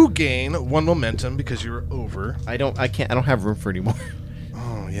 So you gain 1 momentum because you're over. I don't have room for any more.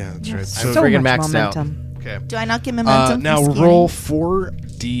 Oh, yeah, that's right. I'm So, so friggin' much maxed out. momentum. okay. Do I not get momentum? Now from roll scanning?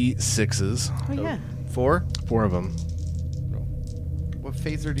 4d6s. Oh, yeah. 4? 4 of them. What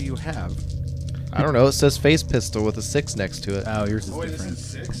phaser do you have? I don't know. It says phase pistol with a 6 next to it. Oh, yours is This different. is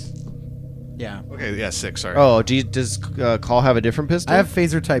 6? Yeah. Okay, yeah, 6, sorry. Oh, does Call have a different pistol? I have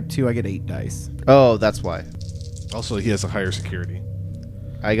phaser type 2. I get 8 dice. Oh, that's why. Also, he has a higher security.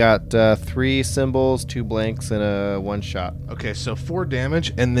 I got 3 symbols, 2 blanks, and a 1 shot. Okay, so 4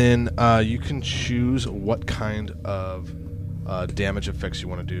 damage, and then you can choose what kind of damage effects you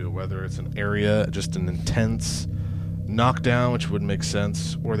want to do, whether it's an area, just an intense knockdown, which would make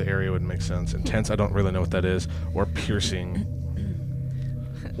sense, or the area would make sense. Intense, I don't really know what that is, or piercing,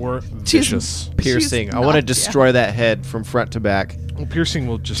 or vicious. Piercing. I want to destroy that head from front to back. Well, piercing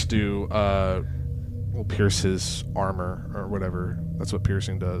will just do, will pierce his armor, or whatever. That's what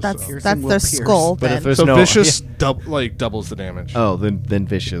piercing does. That's so. Piercing that's will their pierce. skull. But if then. there's So no vicious doubles the damage. Oh, then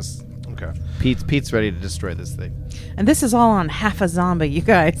vicious. Okay. Pete's ready to destroy this thing. And this is all on half a zombie, you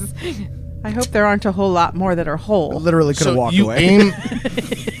guys. I hope there aren't a whole lot more that are whole. Literally could have So walked you away. aim.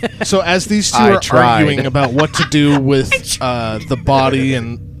 So as these two I are tried. arguing about what to do with the body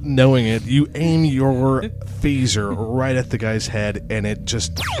and knowing it, you aim your phaser right at the guy's head, and it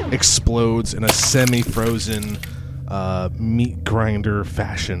just explodes in a semi-frozen meat grinder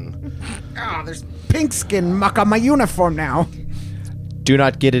fashion. Ah, there's pink skin muck on my uniform now. Do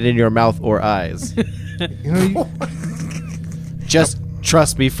not get it in your mouth or eyes. You know, Just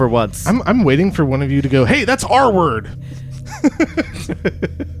trust me for once. I'm waiting for one of you to go, "Hey, that's our word."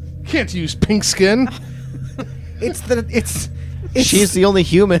 Can't use pink skin. It's She's the only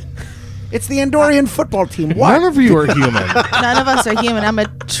human. it's the Andorian football team. What? None of you are human. None of us are human. I'm a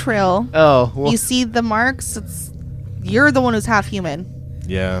trill. Oh, well, You see the marks? You're the one who's half human.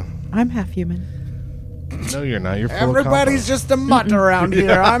 Yeah. I'm half human. No, you're not. You're full Everybody's of just a mutt around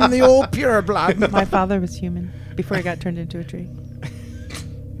here. I'm the old pureblood. My father was human before he got turned into a tree.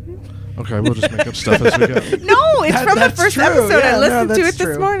 Okay, we'll just make up stuff as we go. No, it's from the that's first true. episode. Yeah, I no, listened to that's it this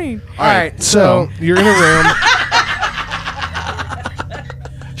true. morning. All right, so you're in a room.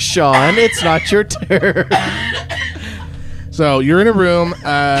 Sean, it's not your turn. So you're in a room.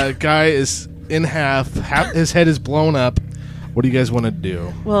 Guy is in half. His head is blown up. What do you guys want to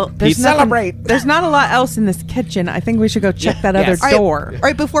do? Well, there's Pete, nothing- celebrate. There's not a lot else in this kitchen. I think we should go check that Yes. other door. All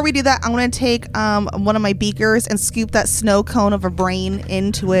right, before we do that, I'm going to take one of my beakers and scoop that snow cone of a brain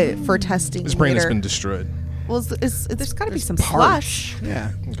into it for testing. His brain has later. been destroyed. Well, There's got to be some parts. slush.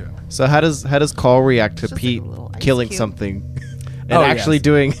 Yeah. Okay. So how does Call react to Just like Pete a little ice killing cube. something and Oh, actually yes.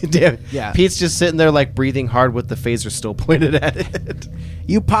 doing? Yeah. Pete's just sitting there like breathing hard with the phaser still pointed at it.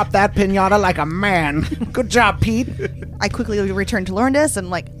 You popped that pinata like a man. Good job, Pete. I quickly return to Lorndis and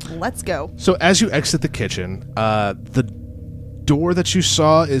let's go. So as you exit the kitchen, the door that you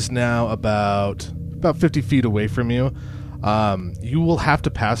saw is now about 50 feet away from you. You will have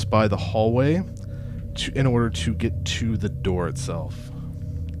to pass by the hallway in order to get to the door itself.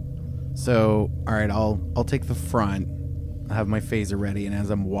 So, all right, I'll take the front. I'll have my phaser ready, and as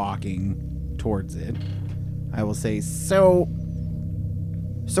I'm walking towards it, I will say, "So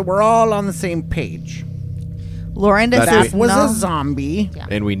So we're all on the same page. Lorendis That is That was no- a zombie.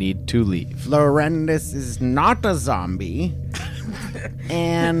 And we need to leave. Florendis is not a zombie.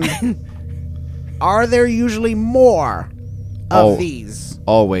 And are there usually more of Oh. these?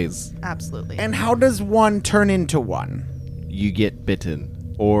 Always. Absolutely. And how does one turn into one? You get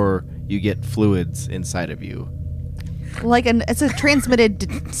bitten, or you get fluids inside of you. Like it's a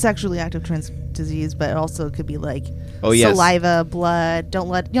transmitted sexually active disease, but it also could be like Oh, yes. saliva, blood. Don't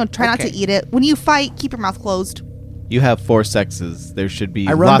let try not to Okay. eat it. When you fight, keep your mouth closed. You have 4 sexes. There should be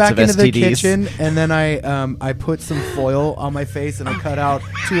I run lots back of into STDs. the kitchen and then I put some foil on my face and I cut out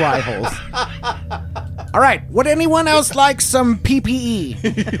 2 eye holes. All right. Would anyone else like some PPE?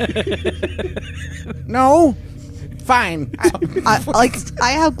 No? Fine.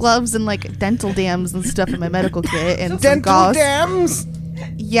 I have gloves and like dental dams and stuff in my medical kit and some Dental gauze. dams?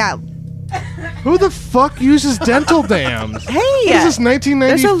 Yeah. Who the fuck uses dental dams? Hey, What is this,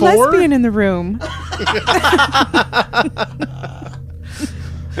 there's a 1994? lesbian in the room.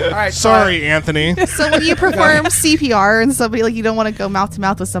 All right. Sorry, Anthony. So when you perform CPR and somebody like you don't want to go mouth to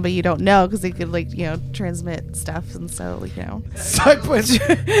mouth with somebody you don't know because they could like transmit stuff and so like So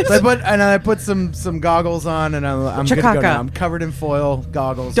I put some goggles on and I'm good to go Chakaka. now. I'm covered in foil,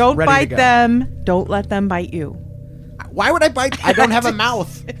 goggles. Don't ready to bite go. them. Don't let them bite you. Why would I bite? I don't have a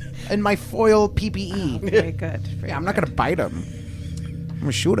mouth in my foil PPE. Very good. Yeah, I'm not going to bite him. I'm going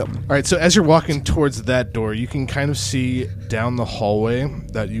to shoot him. All right, so as you're walking towards that door, you can kind of see down the hallway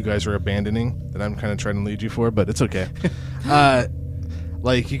that you guys are abandoning, that I'm kind of trying to lead you for, but it's okay.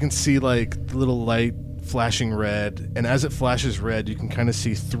 Like, you can see, like, the little light flashing red, and as it flashes red, you can kind of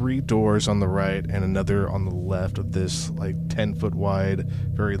see 3 doors on the right and another on the left of this, like, 10-foot wide,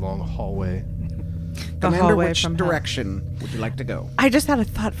 very long hallway. The Commander, hallway which from hell. direction would you like to go? I just had a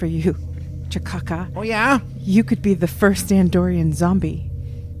thought for you, Chakaka. Oh, yeah? You could be the first Andorian zombie.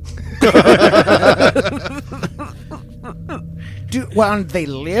 Well, they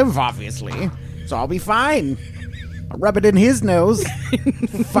live, obviously, so I'll be fine. I'll rub it in his nose.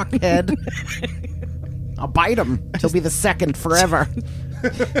 Fuckhead. I'll bite him. He'll be the second forever.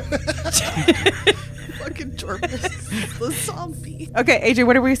 fucking Jorvis, the zombie. Okay, AJ,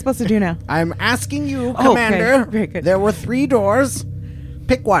 what are we supposed to do now? I'm asking you, Oh, okay. Commander. Very good. There were 3 doors.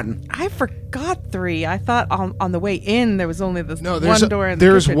 Pick one. I forgot 3. I thought on the way in there was only this No, there's one door in the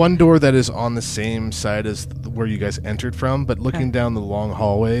there's kitchen. one door that is on the same side as where you guys entered from, but looking Okay. down the long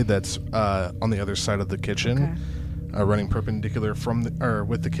hallway that's on the other side of the kitchen, running perpendicular from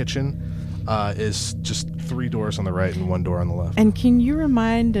with the kitchen, is just 3 doors on the right and 1 door on the left. And can you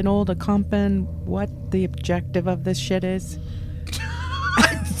remind an old Acompan what the objective of this shit is?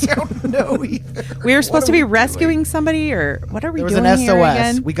 Don't know. We were supposed to be rescuing somebody, or what are we There was doing an here SOS.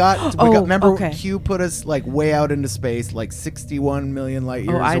 again? We got Oh, remember okay. Q put us like way out into space, like 61 million light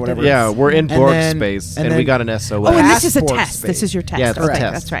years I or whatever. didn't. Yeah, we're in And Borg then- space, and and we then- got an SOS. Oh, and this is a Passport test. This space. is your test. Yeah, it's a Okay,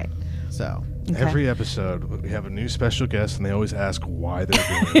 test. That's right. So Okay. Every episode, we have a new special guest, and they always ask why they're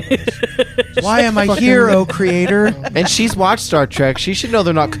doing this. why am I here, oh creator? And she's watched Star Trek. She should know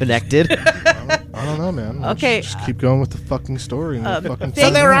they're not connected. I don't know, man. Okay, Just keep going with the fucking story. And the fucking so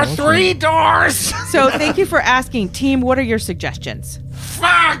There are thing. 3 doors. So thank you for asking, team. What are your suggestions?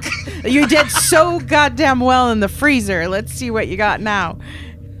 Fuck. You did so goddamn well in the freezer. Let's see what you got now.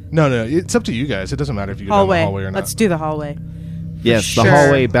 No, it's up to you guys. It doesn't matter if you go down the hallway or not. Let's do the hallway. Yes, Sure. the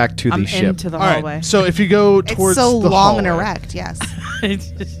hallway back to I'm the ship. into the All right, hallway. so if you go It's towards so the long and hallway, erect. Yes.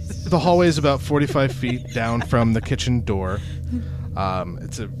 the hallway is about 45 feet down from the kitchen door.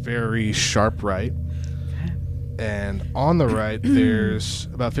 It's a very sharp right. And on the right, there's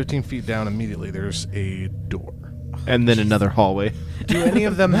about 15 feet down immediately, there's a door. And then another hallway. Do any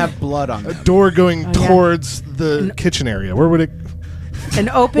of them have blood on A them? door going yeah. towards the kitchen area. Where would it... An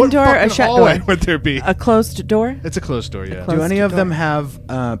open What door, a fucking shut hallway door, would there be? a closed door. It's a closed door, yeah. closed Do any of door. them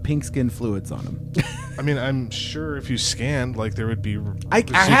have pink skin fluids on them? I mean, I'm sure if you scanned, like, there would be I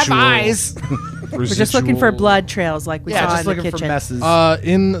have eyes. We're just looking for blood trails, like we Yeah, saw just in the looking for kitchen. messes.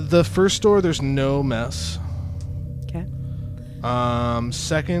 In the first door, there's no mess. Okay.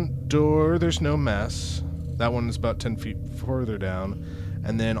 Second door, there's no mess. That one is about 10 feet further down.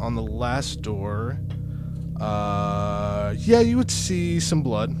 And then on the last door, you would see some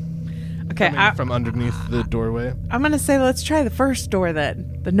blood Okay. coming from underneath the doorway. I'm gonna say let's try the first door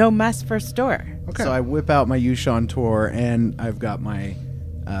then. The no mess first door. Okay. So I whip out my Yushan Tor and I've got my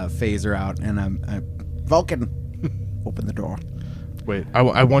phaser out and I'm Vulcan, open the door. Wait,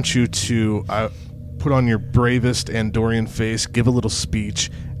 I want you to put on your bravest Andorian face, give a little speech,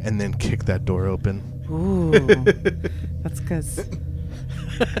 and then kick that door open. Ooh. That's because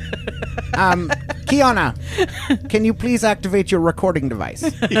Kiana, can you please activate your recording device?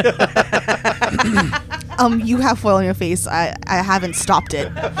 You have foil on your face. I haven't stopped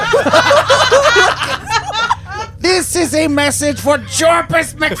it. This is a message for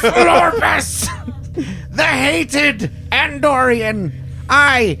Jorpus McFlorbus, the hated Andorian.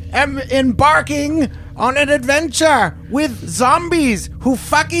 I am embarking on an adventure with zombies who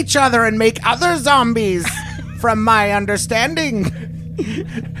fuck each other and make other zombies, from my understanding.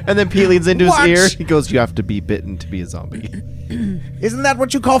 And then Pete leans into Watch. his ear. He goes, "You have to be bitten to be a zombie." Isn't that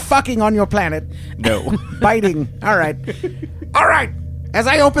what you call fucking on your planet? No. Biting. All right. All right. As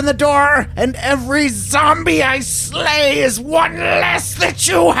I open the door, and every zombie I slay is one less that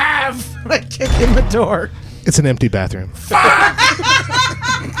you have. I kick in the door. It's an empty bathroom.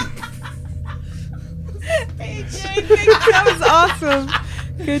 That was awesome.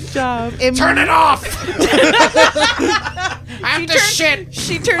 Good job. Turn it off. I have to shit.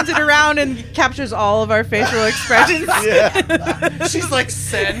 She turns it around and captures all of our facial expressions. She's like,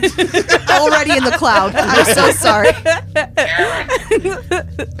 send. Already in the cloud. I'm so sorry.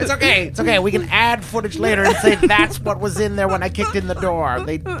 It's okay. It's okay. We can add footage later and say that's what was in there when I kicked in the door.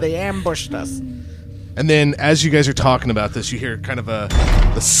 They ambushed us. And then, as you guys are talking about this, you hear kind of a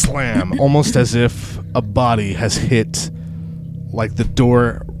slam, almost as if a body has hit, like, the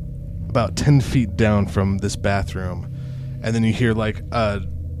door about 10 feet down from this bathroom. And then you hear, like, a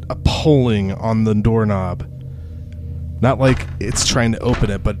pulling on the doorknob. Not like it's trying to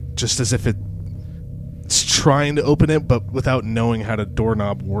open it, but just as if it's trying to open it, but without knowing how the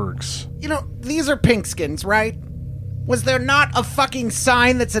doorknob works. You know, these are pinkskins, right? Was there not a fucking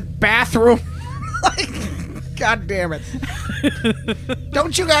sign that said bathroom? Like, God damn it.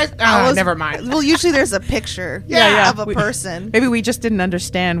 Don't you guys? Never mind. Well, usually there's a picture of a person. Maybe we just didn't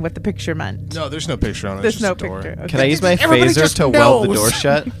understand what the picture meant. No, there's no picture on it. There's It's no just a door. picture. Okay. Can I use my Everybody phaser just to weld the knows. door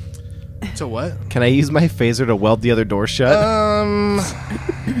shut? So what? Can I use my phaser to weld the other door shut?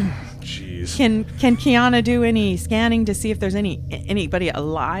 Jeez. Can Kiana do any scanning to see if there's anybody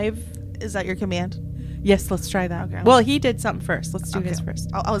alive? Is that your command? Yes, let's try that. Okay. Well, he did something first. Let's do Okay. his first.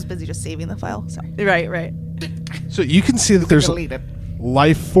 I was busy just saving the file. Sorry. Right. So you can see that there's Delete it.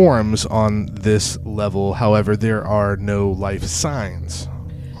 life forms on this level. However, there are no life signs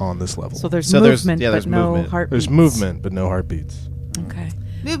on this level. So there's So there's- movement, yeah, but there's no movement. heartbeats. There's movement, but no heartbeats. Okay.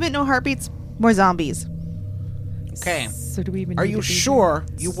 Movement, no heartbeats, more zombies. Okay. So do we even Are need you to be sure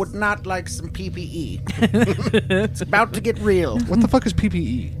you would not like some PPE? It's about to get real. What the fuck is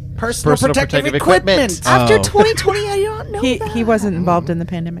PPE? Personal protective protective equipment. equipment. After Oh. 2020, I don't know He that. he wasn't involved in the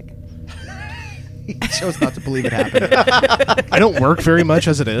pandemic. He chose not to believe it happened. I don't work very much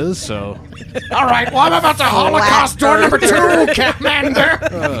as it is, so. All right, well, I'm about to Holocaust door number 2, Commander.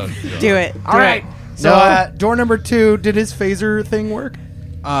 Do it. All right. So, door number 2, did his phaser thing work?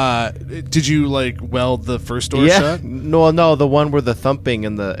 Did you like weld the first door Yeah. shut? No, the one where the thumping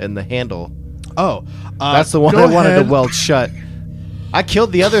and the handle. Oh, That's the one go I wanted ahead. to weld shut. I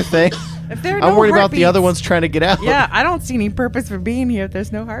killed the other thing. If there are I'm no worried about the heartbeats- other ones trying to get out. Yeah, I don't see any purpose for being here if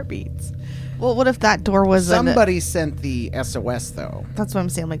there's no heartbeats. Well, what if that door was Somebody sent the SOS, though. That's what I'm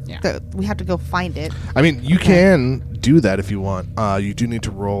saying. Like, Yeah. we have to go find it. I mean, you can do that if you want. You do need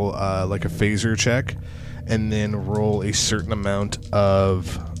to roll like a phaser check, and then roll a certain amount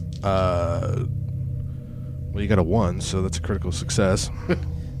of. Well, you got a 1, so that's a critical success.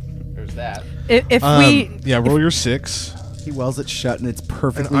 There's that. If we roll your 6, He welds it shut and it's and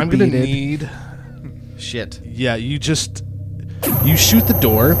perfectly I'm gonna beaded. need. Shit. Yeah, you shoot the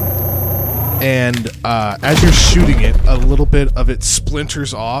door, and as you're shooting it, a little bit of it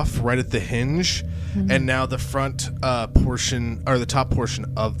splinters off right at the hinge, and now the front portion or the top portion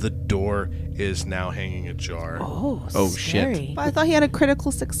of the door is now hanging ajar. oh shit. scary. But I thought he had a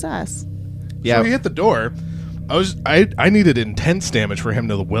critical success. Yeah. So he hit the door. I needed intense damage for him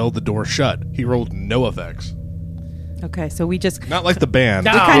to weld the door shut. He rolled no effects. Okay, so we just Not like the band.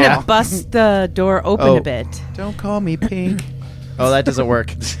 we kind Yeah. of bust the door open Oh. a bit. Don't call me pink. Oh, that doesn't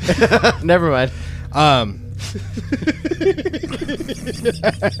work. Never mind.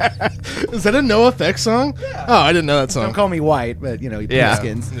 Is that a no effects song? Yeah. Oh, I didn't know that Don't song. call me white, but, Yeah.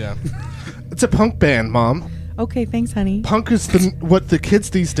 skins. Yeah. It's a punk band, Mom. Okay, thanks, honey. Punk is what the kids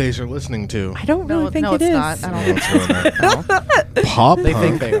these days are listening to. I don't really think it it's is. not. I don't know. Pop They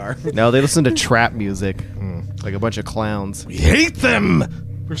punk. think they are. No, they listen to trap music. Like a bunch of clowns. We hate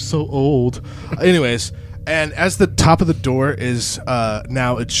them. We're so old. Anyways, and as the top of the door is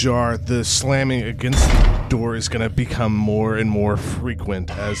now ajar, the slamming against the door is going to become more and more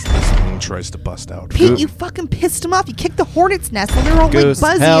frequent as this thing tries to bust out. Pete, you fucking pissed him off. You kicked the hornet's nest when they were all Goose,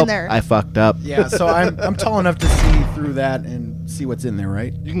 like buzzy help, in there. I fucked up. Yeah, so I'm tall enough to see through that and see what's in there,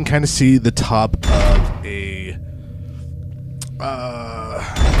 right? You can kind of see the top of a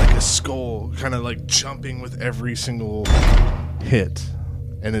like a skull, kind of like jumping with every single hit,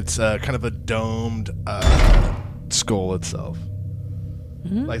 and it's kind of a domed skull itself.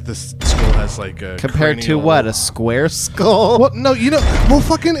 Like this skull has like a Compared to cranial- what? A square skull? Well, no,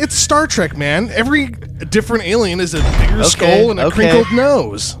 fucking, it's Star Trek, man. Every different alien is a bigger Okay, skull and a okay. crinkled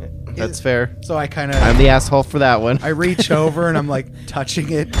nose. That's fair. So I kind I'm of the asshole for that one. I reach over and I'm like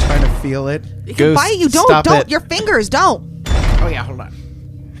touching it, trying to feel it. You can Goose, bite you. stop Don't. it. Your fingers. Don't. Oh yeah, hold on.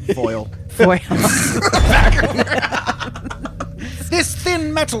 Foil. Foil. This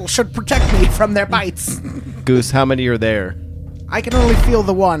thin metal should protect me from their bites. Goose, how many are there? I can only feel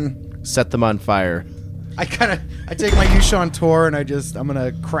the one. Set them on fire. I take my Yushan Tor and I'm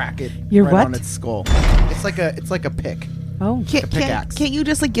gonna crack it Your right what? on its skull. It's like a pick. Oh. pickaxe. Can't you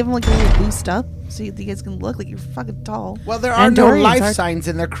just like give him like a little boost up so you guys can look like you're fucking tall? Well, there are And no Dorians life are- signs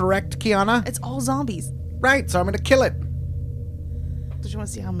in there, correct, Kiana? It's all zombies. Right, so I'm going to kill it. Did you want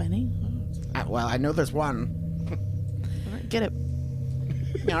to see how many? Well, I know there's one. All right, get it.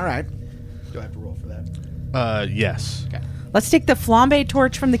 All right. Do I have to roll for that? Yes. Let's take the flambe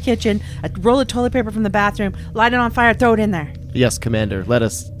torch from the kitchen, a roll of toilet paper from the bathroom, light it on fire, throw it in there. Yes, Commander. Let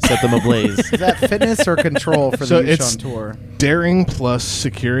us set them ablaze. Is that fitness or control for So the it's- Yushan Tor? Daring plus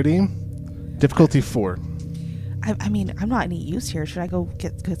security, difficulty 4. I mean, I'm not any use here. Should I go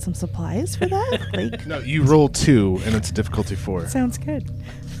get some supplies for that? Like, No, you roll 2, and it's difficulty 4. Sounds good.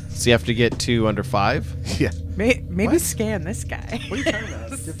 So you have to get 2 under 5? Yeah. Maybe scan this guy. What are you talking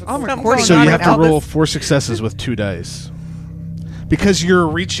about? I'm recording recording So on you it, have to Elvis. roll 4 successes with 2 dice. Because you're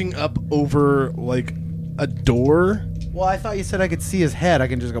reaching up over, like, a door. Well, I thought you said I could see his head. I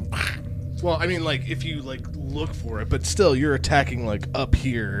can just go. Well, I mean, like, if you, like, look for it. But still, you're attacking, like, up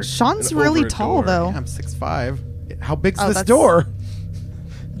here. Sean's and really over a tall, door. though. I'm 6'5". How big's Oh, this that's- door?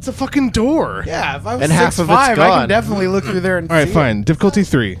 It's a fucking door. Yeah, if I was And half 6'5", of it's I gone. can definitely look through there and All right, see fine. Difficulty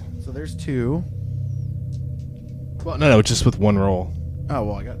 3. it. So there's 2. Well, no, just with 1 roll. Oh,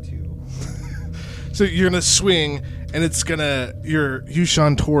 well, I got 2. So you're going to swing, and it's going to... Your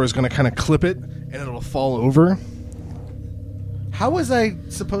Yushan Tor is going to kind of clip it, and it'll fall over. How was I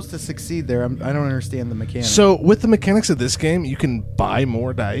supposed to succeed there? I don't understand the mechanics. So with the mechanics of this game, you can buy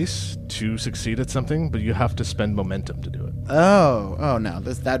more dice to succeed at something, but you have to spend momentum to do it. Oh no,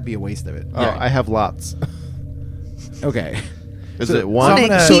 that'd be a waste of it. Oh, I have lots. Okay. Is So- it 1? I'm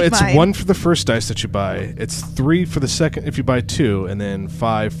gonna- So keep it's mine. 1 for the first dice that you buy. It's 3 for the second if you buy 2, and then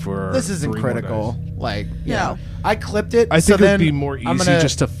 5 for. This isn't 3 more critical. dice. Like, No. I clipped it. I so think it would then be more I'm easy gonna-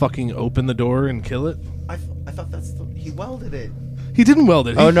 just to fucking open the door and kill it. I thought he welded it. He didn't weld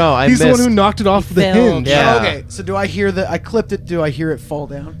it. Oh, no, I He's the one who missed. knocked it off the failed. hinge. Yeah. Okay, so do I hear I clipped it? Do I hear it fall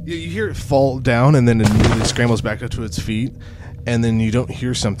down? You hear it fall down, and then it immediately scrambles back up to its feet, and then you don't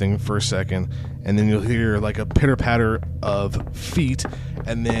hear something for a second, and then you'll hear like a pitter patter of feet,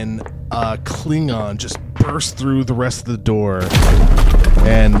 and then a Klingon just bursts through the rest of the door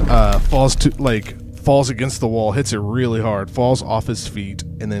and falls against the wall, hits it really hard, falls off his feet,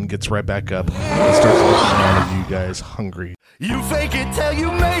 and then gets right back up and starts looking down at you guys hungry. You fake it till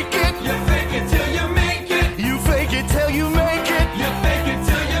you make it. You fake it till you make it. You fake it till you make it. You fake it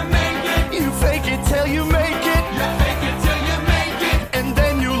till you make it. You fake it till you make it. You fake it till you make it. And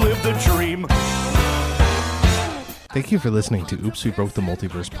then you live the dream. Thank you for listening to Oops, We Broke the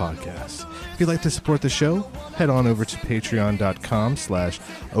Multiverse podcast. If you'd like to support the show, head on over to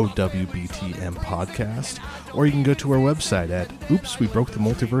patreon.com/OWBTM podcast, or you can go to our website at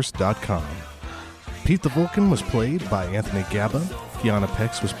oopswebrokethemultiverse.com. Pete the Vulcan was played by Anthony Gabba. Kiana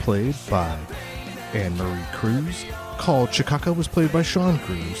Pex was played by Anne-Marie Cruz. Call Chikaka was played by Sean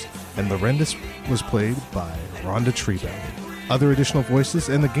Cruz. And Lorendis was played by Rhonda Trebell. Other additional voices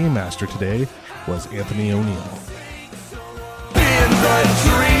and the Game Master today was Anthony O'Neill. In the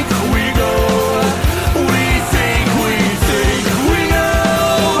dream.